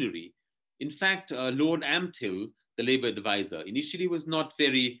ordinary. In fact, Lord Ampthill, the labor advisor, initially was not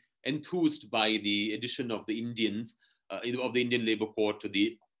very enthused by the addition of the Indians, of the Indian labor corps to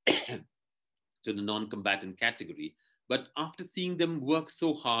the to the non-combatant category. But after seeing them work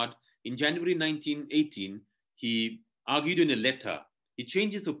so hard, in January 1918, he argued in a letter, he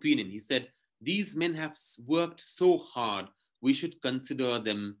changed his opinion. He said, "These men have worked so hard, we should consider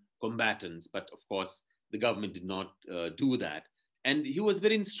them combatants." But of course, the government did not do that. And he was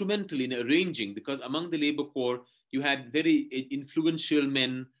very instrumental in arranging, because among the labor corps, you had very influential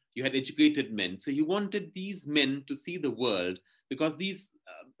men, you had educated men. So he wanted these men to see the world, because these,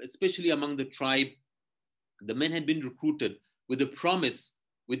 especially among the tribe, the men had been recruited with the promise,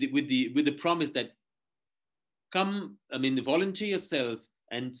 with the promise that come, volunteer yourself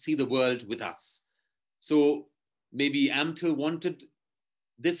and see the world with us. So maybe Amtel wanted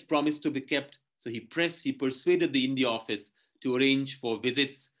this promise to be kept. So he persuaded the India office to arrange for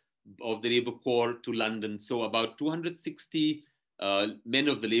visits of the Labour Corps to London. So about 260 men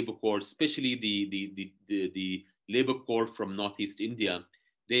of the Labour Corps, especially the Labour Corps from Northeast India,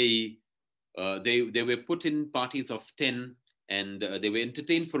 they were put in parties of 10, and they were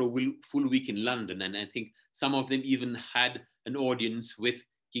entertained for a full week in London. And I think some of them even had an audience with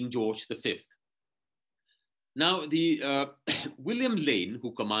King George V. Now, the William Lane,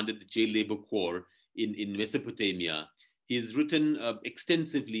 who commanded the Jail Labour Corps in Mesopotamia, he's written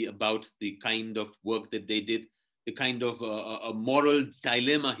extensively about the kind of work that they did, the kind of a moral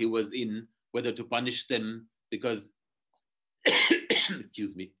dilemma he was in, whether to punish them, because,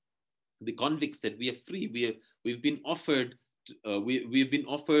 excuse me, the convicts said, we are free, we've been offered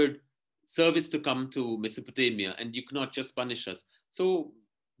service to come to Mesopotamia, and you cannot just punish us. So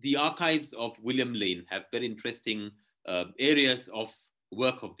the archives of William Lane have very interesting areas of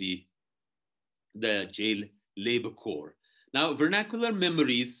work of the Jail Labour Corps. Now, vernacular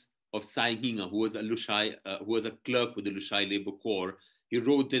memories of Sai Hinga, who was a clerk with the Lushai Labour Corps. He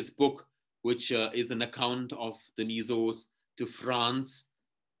wrote this book, which is an account of the Nizos to France.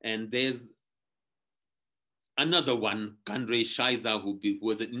 And there's another one, Kanre Shaiza, who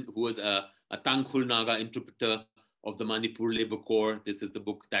was a Tangkhul Naga interpreter of the Manipur Labour Corps. This is the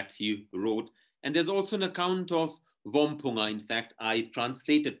book that he wrote. And there's also an account of Vompunga. In fact, I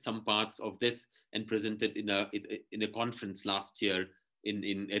translated some parts of this and presented in a conference last year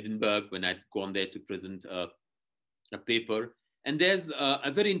in Edinburgh, when I'd gone there to present a paper. And there's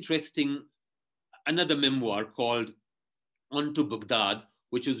a very interesting, another memoir called On to Baghdad,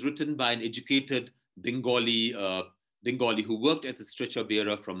 which was written by an educated Bengali who worked as a stretcher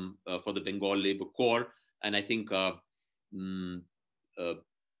bearer for the Bengal Labour Corps. And I think Shantanu,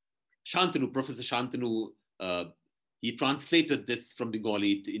 Professor Shantanu, he translated this from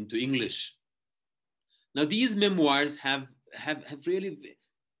Bengali into English. Now, these memoirs are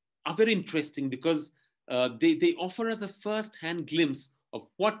very interesting, because they offer us a first-hand glimpse of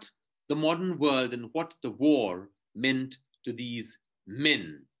what the modern world and what the war meant to these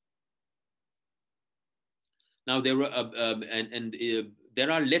men. Now, there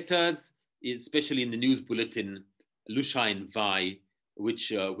are letters, especially in the news bulletin, Lushai and Vai,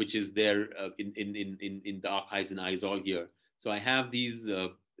 which is there in the archives in Aizawl here. So I have these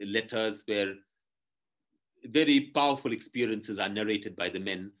letters where very powerful experiences are narrated by the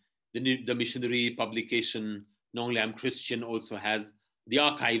men. The missionary publication Nong Lam Christian also has the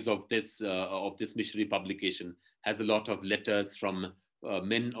archives of this missionary publication, has a lot of letters from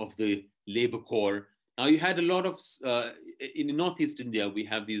men of the Labour Corps. Now, you had a lot of in Northeast India, we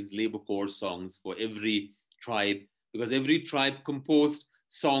have these Labour Corps songs for every tribe, because every tribe composed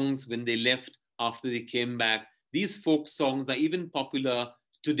songs when they left, after they came back. These folk songs are even popular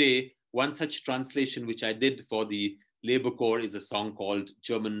today. One such translation, which I did for the Labour Corps, is a song called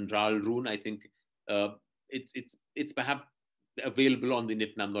German Ral Rune. I think it's perhaps available on the net,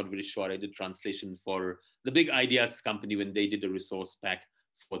 and I'm not very sure. I did translation for the Big Ideas company when they did a resource pack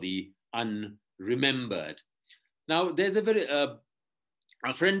for the unremembered. Now, there's a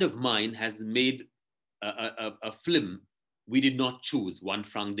friend of mine has made a film we did not choose. Wan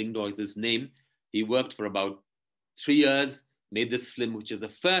Frang Ding Dong is his name. He worked for about 3 years, made this film, which is the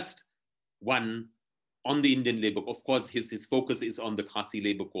first one on the Indian Labour Corps. Of course, his focus is on the Khasi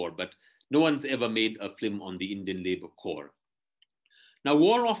Labour Corps, but no one's ever made a film on the Indian Labour Corps. Now,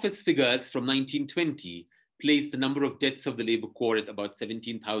 War Office figures from 1920 placed the number of deaths of the Labour Corps at about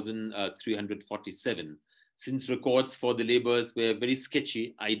 17,347. Since records for the labours were very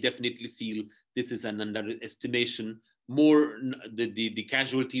sketchy, I definitely feel this is an underestimation. The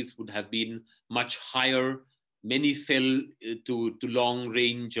casualties would have been much higher. Many fell to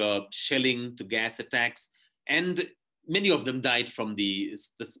long-range shelling, to gas attacks, and many of them died from the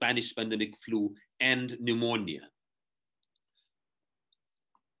Spanish pandemic flu and pneumonia.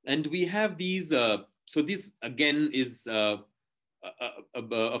 And we have these, so this again is a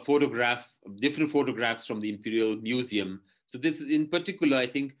photograph, different photographs from the Imperial Museum. So this is in particular, I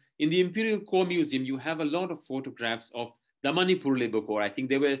think, in the Imperial Corps Museum, you have a lot of photographs of the Manipur Labour Corps. I think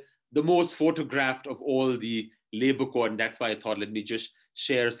they were the most photographed of all the Labour Corps, and that's why I thought, let me just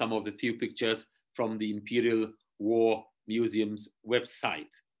share some of the few pictures from the Imperial War Museum's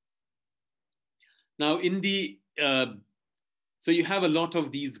website. Now, in the, so you have a lot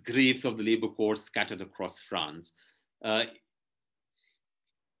of these graves of the Labour Corps scattered across France. The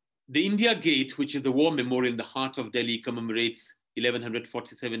India Gate, which is the war memorial in the heart of Delhi, commemorates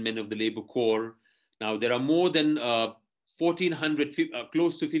 1,147 men of the Labour Corps. Now, there are more than 1,400,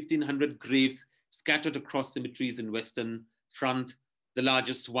 close to 1,500 graves scattered across cemeteries in Western Front. The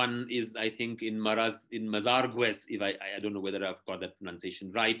largest one is, I think, in Mazargues, if I don't know whether I've got that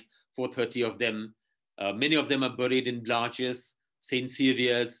pronunciation right, 430 of them. Many of them are buried in Blages, St.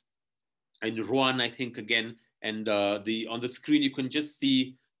 Cyria's, and Rouen, I think, again. And on the screen, you can just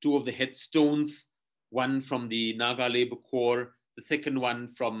see two of the headstones, one from the Naga Labor Corps, the second one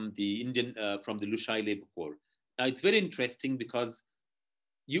from the from the Lushai Labor Corps. Now, it's very interesting because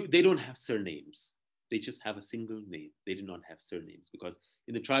they don't have surnames. They just have a single name. They do not have surnames because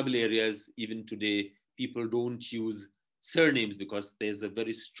in the tribal areas, even today, people don't use surnames because there's a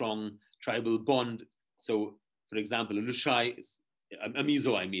very strong tribal bond. So, for example, a Lushai, a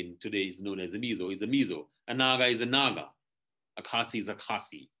Mizo, I mean, today is known as a Mizo, is a Mizo. A Naga is a Naga. A Khasi is a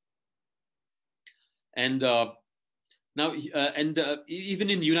Khasi. And even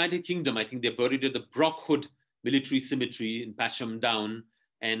in the United Kingdom, I think they're buried at the Brockhood Military Cemetery in Pasham Down.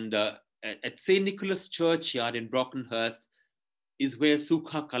 And at St. Nicholas Churchyard in Brockenhurst is where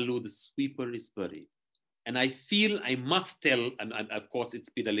Sukha Kallu, the sweeper, is buried. And I feel I must tell, and of course it's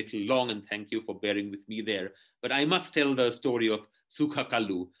been a little long, and thank you for bearing with me there, but I must tell the story of Sukha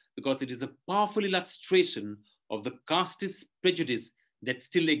Kallu because it is a powerful illustration of the casteist prejudice that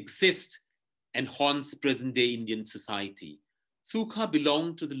still exists and haunts present-day Indian society. Sukha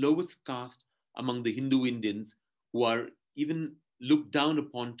belonged to the lowest caste among the Hindu Indians who are even looked down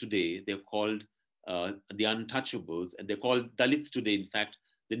upon today. They're called the untouchables, and they're called Dalits today. In fact,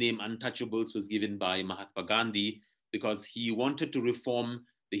 the name untouchables was given by Mahatma Gandhi because he wanted to reform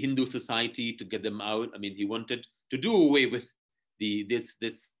the Hindu society to get them out. I mean, he wanted to do away with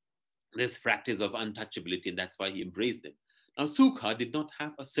this practice of untouchability, and that's why he embraced them. Now, Sukha did not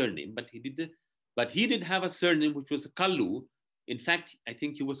have a surname, but he did have a surname which was Kallu. In fact, I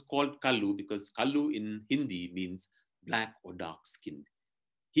think he was called Kallu because Kallu in Hindi means black or dark skinned.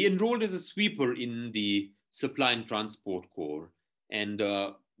 He enrolled as a sweeper in the Supply and Transport Corps. And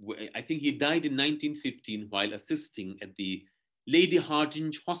I think he died in 1915 while assisting at the Lady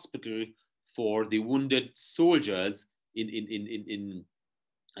Hardinge Hospital for the wounded soldiers in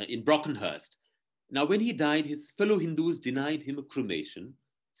Brockenhurst. Now, when he died, his fellow Hindus denied him a cremation,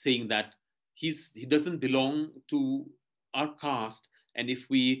 saying that he doesn't belong to our caste, and if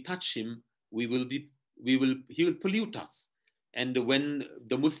we touch him, he will pollute us. And when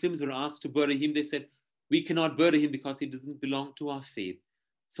the Muslims were asked to bury him, they said, we cannot bury him because he doesn't belong to our faith.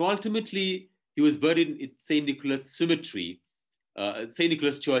 So ultimately, he was buried in St. Nicholas Cemetery, St.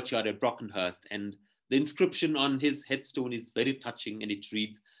 Nicholas Churchyard at Brockenhurst. And the inscription on his headstone is very touching, and it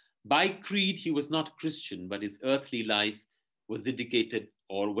reads, by creed, he was not Christian, but his earthly life was dedicated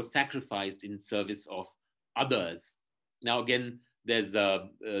or was sacrificed in service of others. Now, again, there's the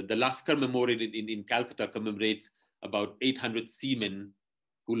Laskar Memorial in Calcutta commemorates about 800 seamen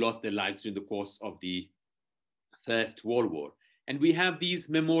who lost their lives during the course of the First World War. And we have these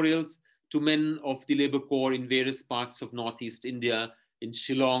memorials to men of the Labour Corps in various parts of Northeast India, in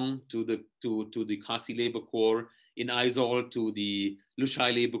Shillong to the Khasi Labour Corps, in Aizawl to the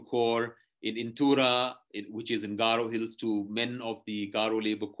Lushai Labour Corps, in Tura, which is in Garo Hills, to men of the Garo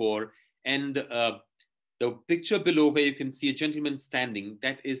Labour Corps. And the picture below where you can see a gentleman standing,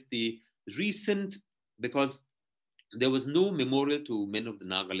 that is the recent, because there was no memorial to men of the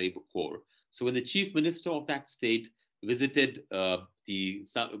Naga Labour Corps. So when the chief minister of that state visited on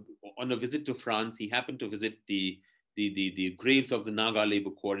a visit to France, he happened to visit the graves of the Naga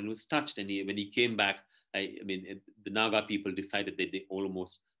Labour Corps and was touched. And when he came back, I mean, the Naga people decided that they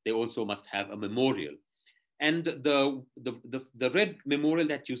also must have a memorial. And the red memorial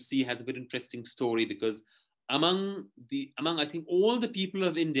that you see has a very interesting story because among I think all the people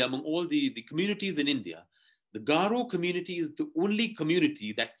of India, among all the communities in India, the Garo community is the only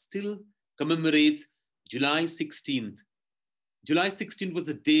community that still commemorates July 16th. July 16th was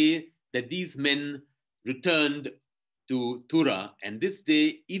the day that these men returned to Tura, and this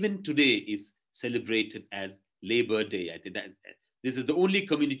day, even today, is celebrated as Labor Day. I think that this is the only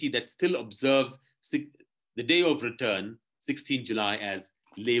community that still observes the day of return, 16 July, as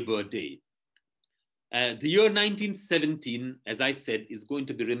Labor Day. The year 1917, as I said, is going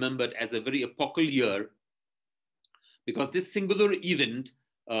to be remembered as a very epochal year because this singular event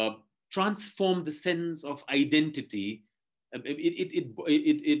transformed the sense of identity. How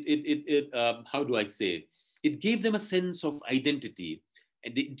do I say? It gave them a sense of identity,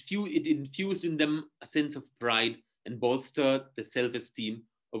 and it infused in them a sense of pride and bolstered the self-esteem.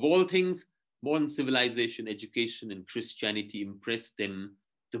 Of all things, modern civilization, education, and Christianity impressed them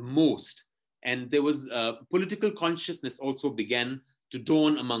the most. And there was political consciousness also began to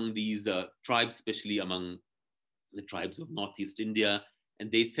dawn among these tribes, especially among the tribes of Northeast India.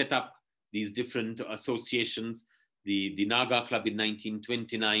 And they set up these different associations. The Naga Club in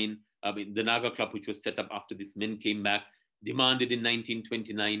 1929, the Naga Club, which was set up after these men came back, demanded in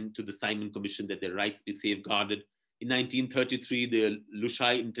 1929 to the Simon Commission that their rights be safeguarded. In 1933, the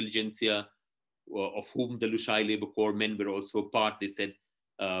Lushai intelligentsia, of whom the Lushai Labour Corps men were also part, they said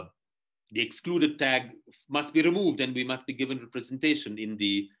the excluded tag must be removed and we must be given representation in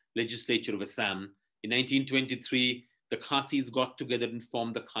the legislature of Assam. In 1923, the Khasis got together and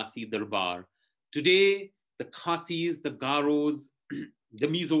formed the Khasi Darbar. Today, the Khasis, the Garos, the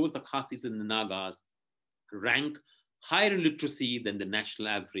Mizos, the Khasis and the Nagas rank higher in literacy than the national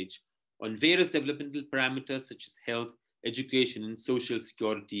average on various developmental parameters such as health, education, and social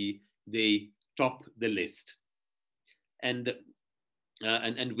security. They top the list. And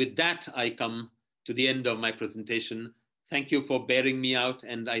with that, I come to the end of my presentation. Thank you for bearing me out.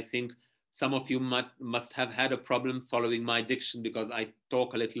 And I think some of you must have had a problem following my diction because I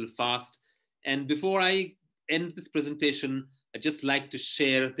talk a little fast. And before I end this presentation, I'd just like to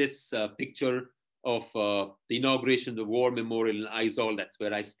share this picture of the inauguration of the War Memorial in Aizawl. That's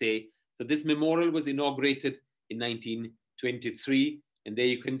where I stay. So this memorial was inaugurated in 1923. And there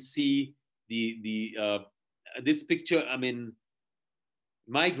you can see this picture. I mean,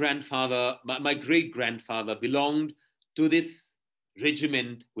 my grandfather, my great-grandfather belonged to this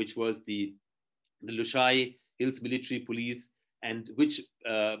regiment, which was the Lushai Hills Military Police, and which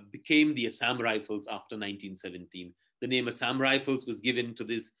became the Assam Rifles after 1917. The name Assam Rifles was given to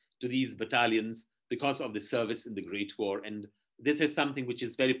these battalions because of the service in the Great War. And this is something which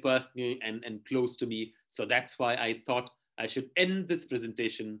is very personal and close to me. So that's why I thought I should end this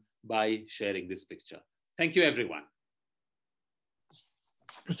presentation by sharing this picture. Thank you, everyone.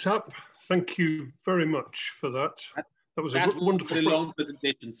 Pratap, thank you very much for that. That was a wonderful, very long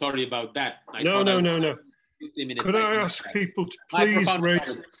presentation. Sorry about that. No. 50 minutes. Could I ask people to please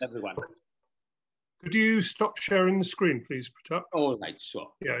raise... Everyone. Could you stop sharing the screen, please, Pratap? All right,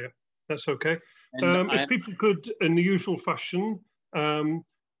 sure. Yeah, that's okay. If people could, in the usual fashion,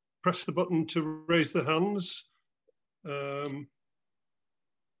 press the button to raise their hands. The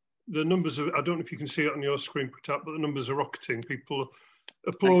numbers are, I don't know if you can see it on your screen, Pratap, but the numbers are rocketing. People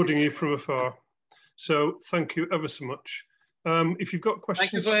applauding you from afar. So thank you ever so much. If you've got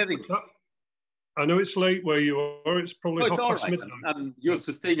questions, thank you for having me. I know it's late where you are. It's probably half past midnight. I'm used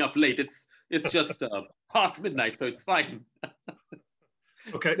to staying up late. It's just past midnight, so it's fine.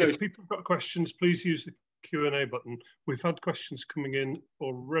 Okay, if people have got questions, please use the Q&A button. We've had questions coming in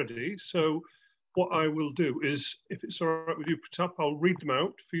already. So what I will do is, if it's all right with you, Pratap, I'll read them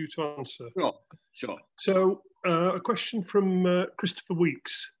out for you to answer. Sure. So a question from Christopher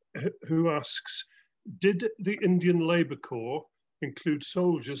Weeks, who asks, did the Indian Labour Corps include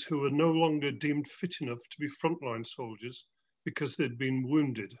soldiers who were no longer deemed fit enough to be frontline soldiers because they'd been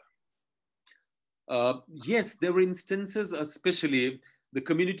wounded? Yes, there were instances, especially the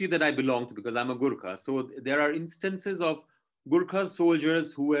community that I belong to, because I'm a Gurkha. So there are instances of Gurkha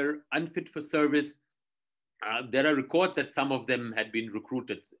soldiers who were unfit for service. There are records that some of them had been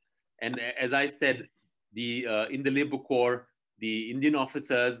recruited. And as I said, in the Labour Corps, the Indian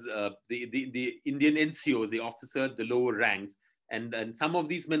officers, the Indian NCOs, the officer, the lower ranks, and some of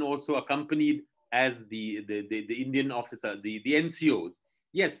these men also accompanied as the Indian officer, the NCOs.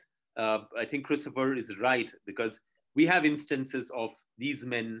 Yes, I think Christopher is right, because we have instances of these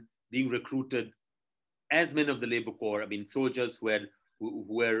men being recruited as men of the Labour Corps. I mean, soldiers who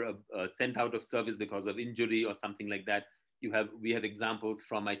were sent out of service because of injury or something like that. We have examples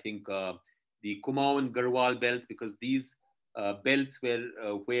from, I think, the Kumaon and Garhwal belt, because these belts were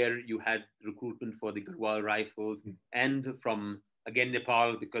where you had recruitment for the Garhwal rifles, and from, again,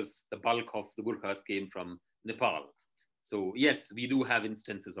 Nepal, because the bulk of the Gurkhas came from Nepal. So yes, we do have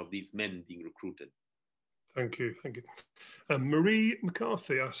instances of these men being recruited. Thank you. Marie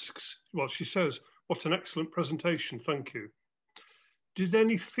McCarthy asks, well, she says, what an excellent presentation, thank you. Did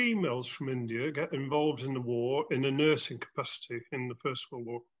any females from India get involved in the war in a nursing capacity in the First World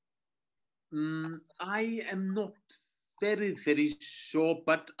War? I am not very, very sure,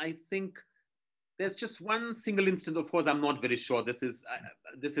 but I think there's just one single instance. Of course, I'm not very sure. This is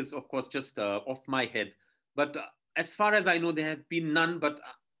of course, just off my head. But as far as I know, there have been none, but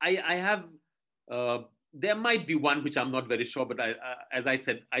I have, there might be one, which I'm not very sure, but as I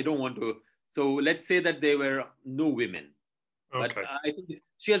said, I don't want to. So let's say that there were no women. Okay. But I think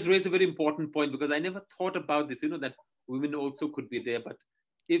she has raised a very important point, because I never thought about this, that women also could be there. But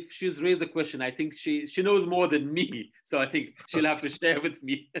if she's raised the question, I think she knows more than me. So I think she'll have to share with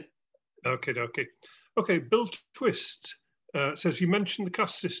me. Okay, Bill Twist says, you mentioned the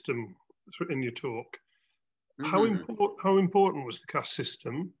caste system in your talk. How important was the caste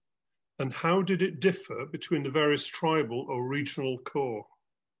system? And how did it differ between the various tribal or regional corps?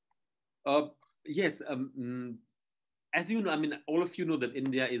 Yes, as you know, I mean, all of you know that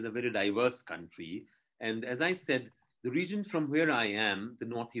India is a very diverse country. And as I said, the region from where I am, the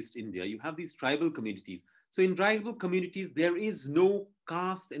Northeast India, you have these tribal communities. So in tribal communities, there is no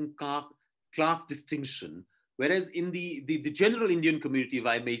caste and class distinction. Whereas in the general Indian community, if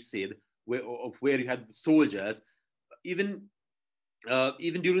I may say, where you had soldiers, even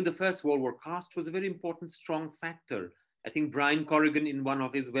even during the First World War, caste was a very important, strong factor. I think Brian Corrigan, in one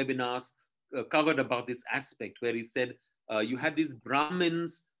of his webinars, covered about this aspect, where he said you had these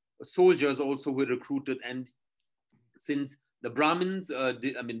Brahmins, soldiers also were recruited, and since the Brahmins,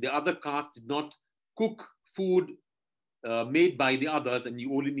 the other caste did not cook food made by the others, and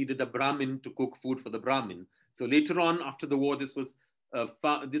you only needed a Brahmin to cook food for the Brahmin. So later on, after the war, this was a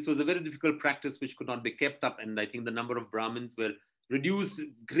very difficult practice which could not be kept up, and I think the number of Brahmins were reduced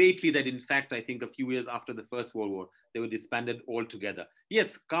greatly, that in fact, I think a few years after the First World War, they were disbanded altogether.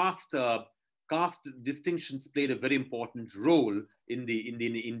 Yes, caste distinctions played a very important role in the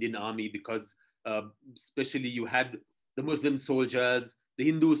Indian army, because especially you had the Muslim soldiers, the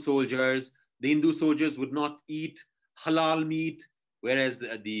Hindu soldiers. The Hindu soldiers would not eat halal meat, whereas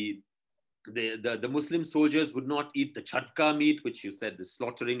the Muslim soldiers would not eat the chatka meat, which you said, the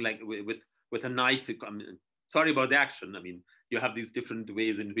slaughtering like with a knife. I mean, sorry about the action. I mean, you have these different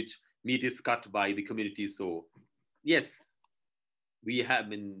ways in which meat is cut by the community. So yes, we have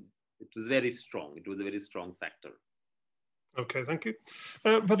been, it was very strong. It was a very strong factor. Okay, thank you.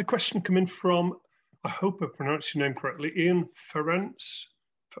 I've had a question come in from, I hope I pronounced your name correctly, Ian Ference,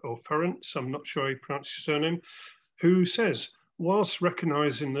 I'm not sure how you pronounce your surname, who says, whilst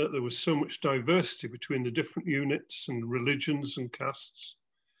recognising that there was so much diversity between the different units and religions and castes,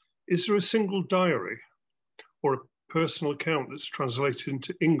 is there a single diary or a personal account that's translated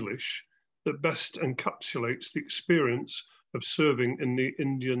into English that best encapsulates the experience of serving in the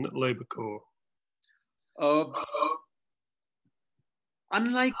Indian Labour Corps?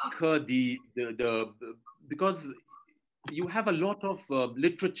 Unlike because you have a lot of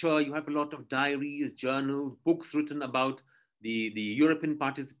literature, you have a lot of diaries, journals, books written about the European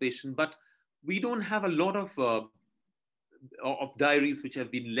participation, but we don't have a lot of diaries which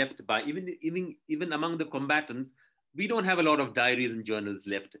have been left by even among the combatants. We don't have a lot of diaries and journals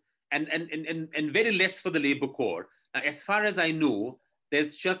left, and very less for the Labour Corps. As far as I know,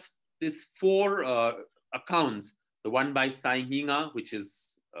 there's just these 4 accounts. The one by Sai Hinga, which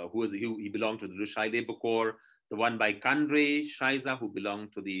is he belonged to the Rushai Labour Corps. The one by Kandre Shaiza, who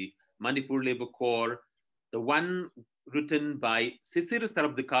belonged to the Manipur Labour Corps. The one written by Sisir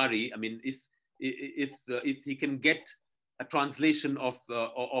Sarabdikari. I mean, if he can get a translation of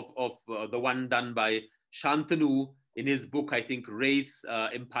the one done by Shantanu in his book, I think Race,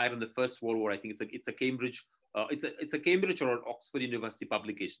 Empire in the First World War. I think it's a Cambridge, it's a Cambridge or Oxford University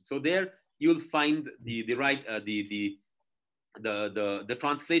publication. So there you'll find the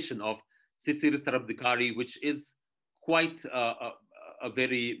translation of Sisir Sarabdikari, which is quite a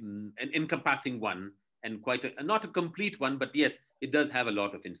very an encompassing one, and quite not a complete one, but yes, it does have a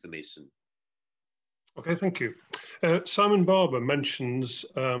lot of information. Okay, thank you. Simon Barber mentions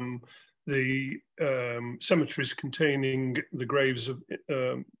the cemeteries containing the graves of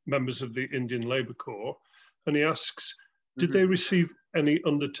members of the Indian Labour Corps, and he asks, did they receive any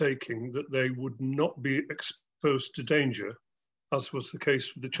undertaking that they would not be exposed to danger, as was the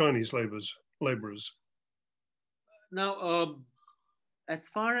case with the Chinese labourers? Now, as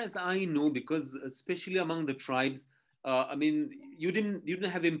far as I know, because especially among the tribes, I mean, you didn't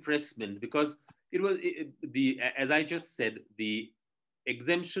have impressment, because it was as I just said, the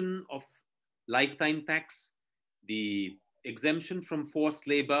exemption of lifetime tax, the exemption from forced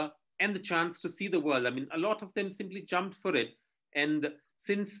labor, and the chance to see the world. I mean, a lot of them simply jumped for it, and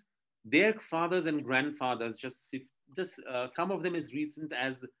since their fathers and grandfathers just some of them as recent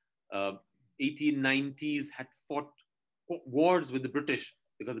as 1890s had fought wars with the British,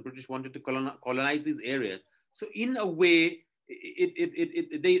 because the British wanted to colonize these areas. So in a way,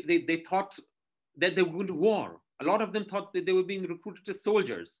 they thought that they were going to war. A lot of them thought that they were being recruited as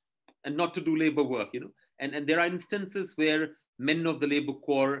soldiers and not to do labor work, you know. And there are instances where men of the Labour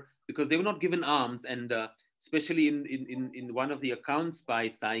Corps, because they were not given arms, and especially in one of the accounts by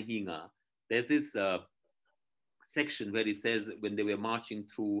Sai Hinga, there's this section where he says when they were marching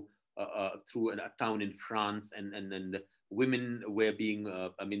through a town in France, and women were being,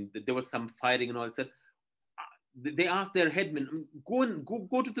 I mean, there was some fighting and all. Said they asked their headmen,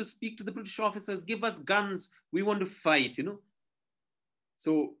 go to speak to the British officers, give us guns, we want to fight, you know.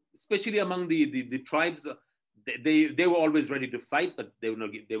 So especially among the tribes, they were always ready to fight, but they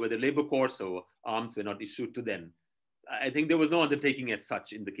were the labor corps, so arms were not issued to them. I think there was no undertaking as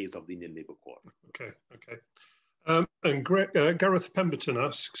such in the case of the Indian Labour Corps. Okay, okay. And Gareth Pemberton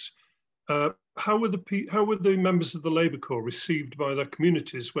asks, how were the members of the Labour Corps received by their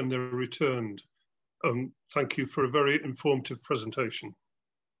communities when they returned? Thank you for a very informative presentation.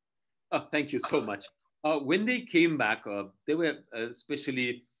 Oh, thank you so much. When they came back, they were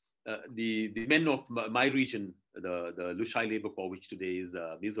especially the men of my region, the Lushai Labour Corps, which today is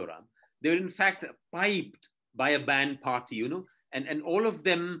Mizoram. They were in fact piped by a band party, you know, and all of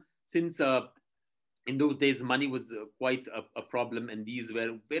them, since in those days money was quite a problem, and these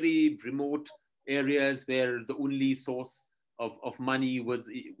were very remote areas where the only source of money was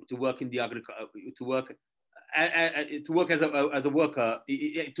to work in the to work as a worker,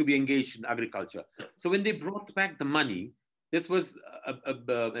 to be engaged in agriculture. So when they brought back the money, this was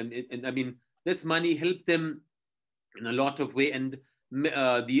I mean, this money helped them in a lot of way, and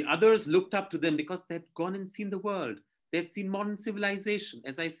the others looked up to them because they had gone and seen the world. They had seen modern civilization.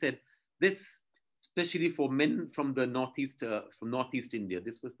 As I said, this, especially for men from the Northeast India,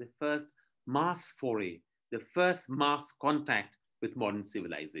 this was the first mass foray, the first mass contact with modern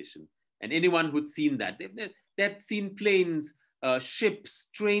civilization. And anyone who'd seen that, they'd seen planes, ships,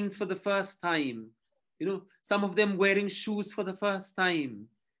 trains for the first time. You know, some of them wearing shoes for the first time,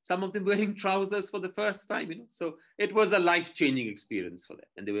 some of them wearing trousers for the first time. You know, so it was a life-changing experience for them,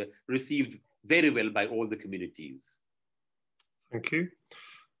 and they were received very well by all the communities. Thank you.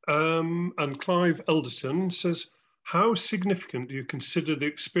 And Clive Elderton says, how significant do you consider the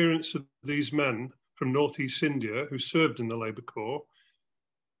experience of these men from Northeast India who served in the Labour Corps?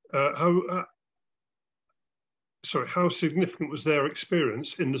 How significant was their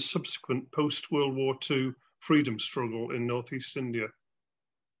experience in the subsequent post-World War II freedom struggle in Northeast India?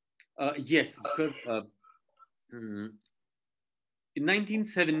 Yes, because in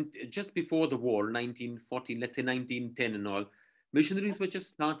 1970, just before the war, 1914, let's say 1910 and all, missionaries were just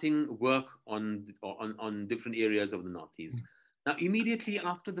starting work on different areas of the Northeast. Now, immediately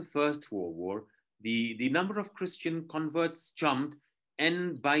after the First World War, the number of Christian converts jumped,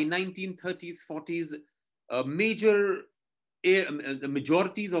 and by 1930s, 40s, the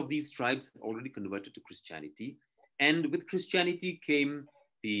majorities of these tribes had already converted to Christianity, and with Christianity came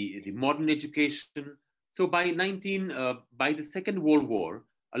the modern education. So by the Second World War,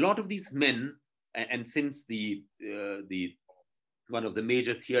 a lot of these men, and since one of the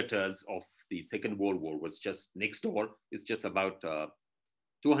major theaters of the Second World War was just next door, it's just about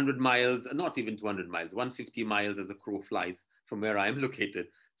 200 miles, not even 200 miles, 150 miles as a crow flies from where I'm located.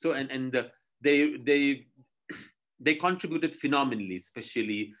 So, they contributed phenomenally,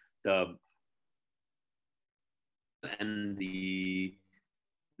 especially the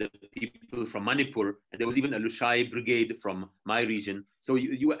people from Manipur, and there was even a Lushai brigade from my region. So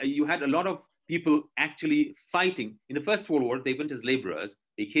you had a lot of people actually fighting. In the First World War, they went as laborers.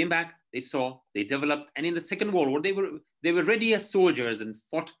 They came back, they saw, they developed, and in the Second World War, they were ready as soldiers and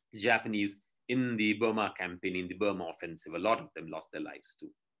fought the Japanese in the Burma campaign, in the Burma offensive. A lot of them lost their lives too.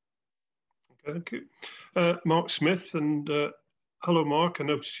 Okay, thank you. Mark Smith, and hello, Mark. I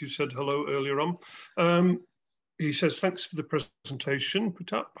noticed you said hello earlier on. He says, thanks for the presentation,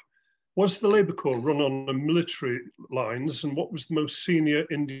 Pratap. Was the Labour Corps run on the military lines, and what was the most senior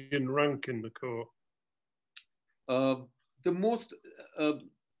Indian rank in the Corps? The most,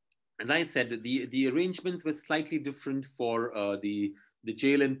 as I said, the arrangements were slightly different for the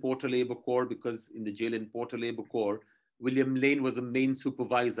Jail and Porter Labour Corps, because in the Jail and Porter Labour Corps, William Lane was the main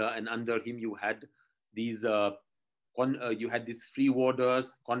supervisor, and under him you had these free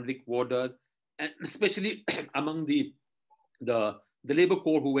warders, convict warders, and especially among the Labour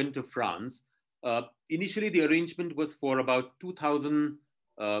Corps who went to France. Initially, the arrangement was for about 2,000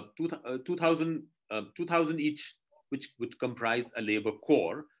 each, which would comprise a Labour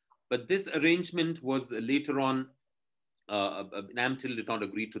Corps. But this arrangement was later on, NAMTIL did not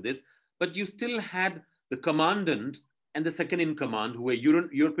agree to this, but you still had the commandant and the second in command, who were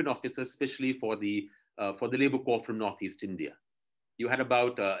European officers, especially for the Labour Corps from Northeast India. You had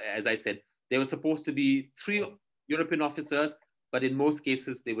about, as I said, there were supposed to be 3 European officers, but in most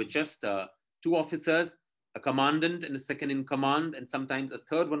cases, they were just 2 officers, a commandant and a second in command, and sometimes a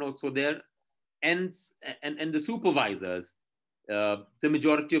third one also there, and the supervisors. The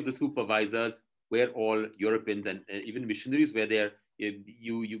majority of the supervisors were all Europeans, and even missionaries were there.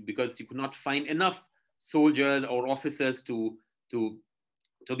 Because you could not find enough soldiers or officers to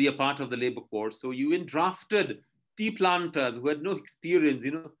be a part of the Labour Corps, so you drafted tea planters who had no experience,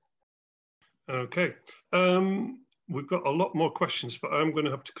 you know. Okay. We've got a lot more questions, but I'm going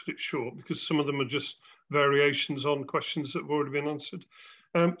to have to cut it short because some of them are just variations on questions that have already been answered.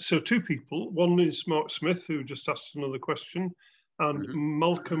 So two people, one is Mark Smith, who just asked another question, and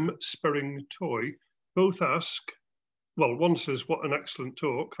Malcolm Sperring Toy, both ask, well, one says, what an excellent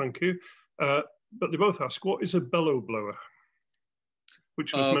talk, thank you. But they both ask, what is a bellow blower?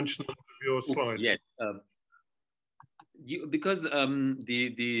 Which was mentioned on your slides. Yes, because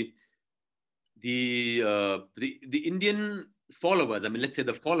the Indian followers, I mean, let's say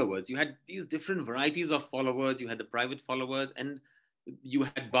the followers, you had these different varieties of followers. You had the private followers, and you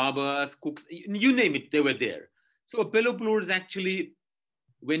had barbers, cooks, you name it, they were there. So a bellow blower is actually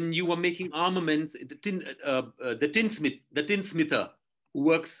when you were making armaments, the tinsmither who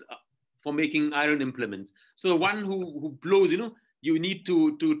works for making iron implements. So the one who blows, you need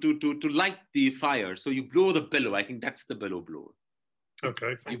to light the fire. So you blow the bellow. I think that's the bellow blower.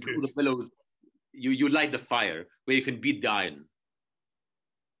 Okay, thank you. Blow the bellows, you light the fire where you can beat the iron.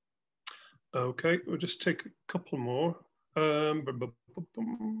 Okay, we'll just take a couple more.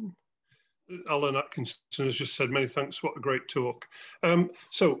 Alan Atkinson has just said, many thanks, what a great talk.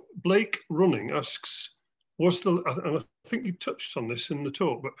 So Blake Running asks, and I think you touched on this in the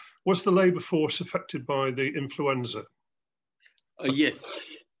talk, but was the labour force affected by the influenza? Yes.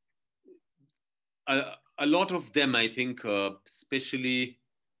 A lot of them, I think, especially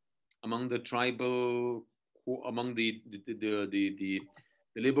among the tribal, among the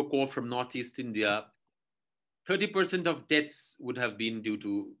labour corps from Northeast India, 30% of deaths would have been due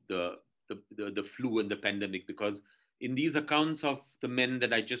to the flu and the pandemic, because in these accounts of the men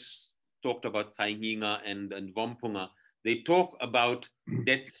that I just talked about, Sainginga and Wampunga, they talk about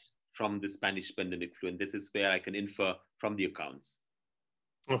deaths from the Spanish pandemic flu, and this is where I can infer from the accounts.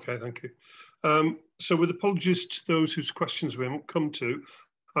 Okay, thank you. So with apologies to those whose questions we haven't come to,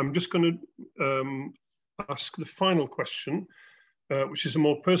 I'm just going to ask the final question, which is a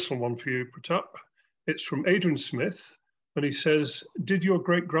more personal one for you, Pratap. It's from Adrian Smith, and he says, did your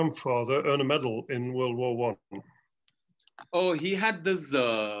great-grandfather earn a medal in World War I? Oh, he had those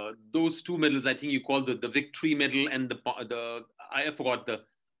two medals. I think you call the Victory Medal and I forgot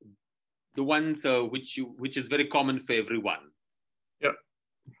the ones which is very common for everyone. Yeah.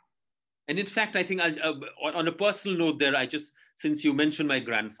 And in fact, I think on a personal note there, since you mentioned my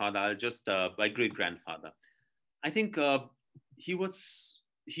grandfather, my great grandfather, I think he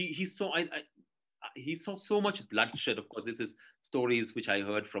saw so much bloodshed. Of course, this is stories which I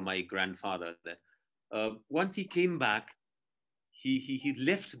heard from my grandfather that once he came back, he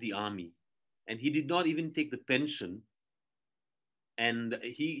left the army, and he did not even take the pension. And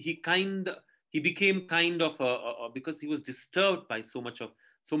he became kind of because he was disturbed by so much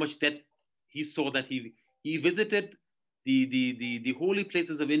death. He saw that he visited the holy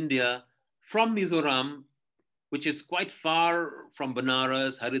places of India from Mizoram, which is quite far from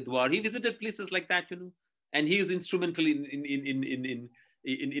Banaras, Haridwar. He visited places like that, and he was instrumental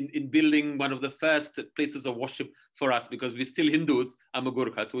in building one of the first places of worship for us, because we're still Hindus. I'm a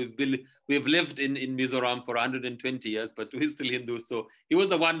Gurkha, so we've lived in Mizoram for 120 years, but we're still Hindus. So he was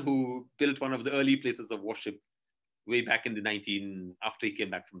the one who built one of the early places of worship way back in after he came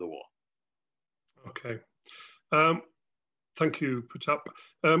back from the war. Okay. Thank you, Pratap.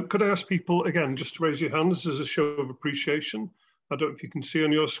 Could I ask people, again, just to raise your hands as a show of appreciation? I don't know if you can see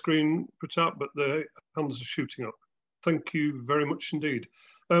on your screen, Pratap, but the hands are shooting up. Thank you very much indeed.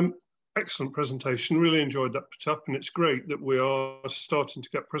 Excellent presentation. Really enjoyed that, Pratap, and it's great that we are starting to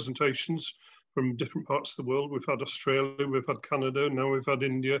get presentations from different parts of the world. We've had Australia, we've had Canada, now we've had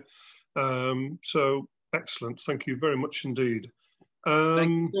India. So excellent. Thank you very much indeed. Thank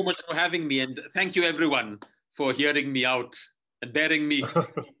you so much for having me, and thank you everyone for hearing me out and bearing me.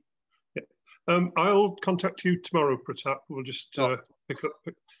 I'll contact you tomorrow, Pratap. We'll just pick up.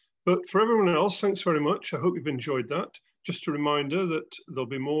 But for everyone else, thanks very much. I hope you've enjoyed that. Just a reminder that there'll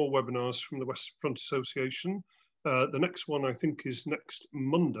be more webinars from the Western Front Association. The next one, I think, is next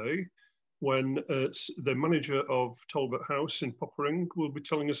Monday, when the manager of Talbot House in Poppering will be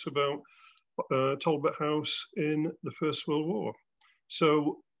telling us about Talbot House in the First World War.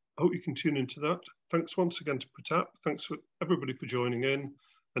 So I hope you can tune into that. Thanks once again to Pratap. Thanks for everybody for joining in.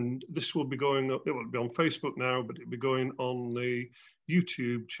 And this will be going up, it will be on Facebook now, but it'll be going on the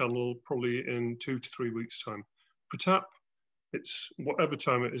YouTube channel probably in 2 to 3 weeks' time. Pratap, it's whatever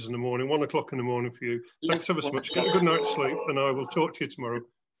time it is in the morning, 1 o'clock in the morning for you. Thanks ever so much. Get a good night's sleep, and I will talk to you tomorrow.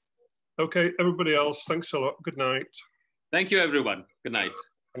 Okay, everybody else, thanks a lot. Good night. Thank you, everyone. Good night.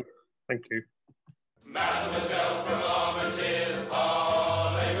 Thank you. Mademoiselle from Armitage.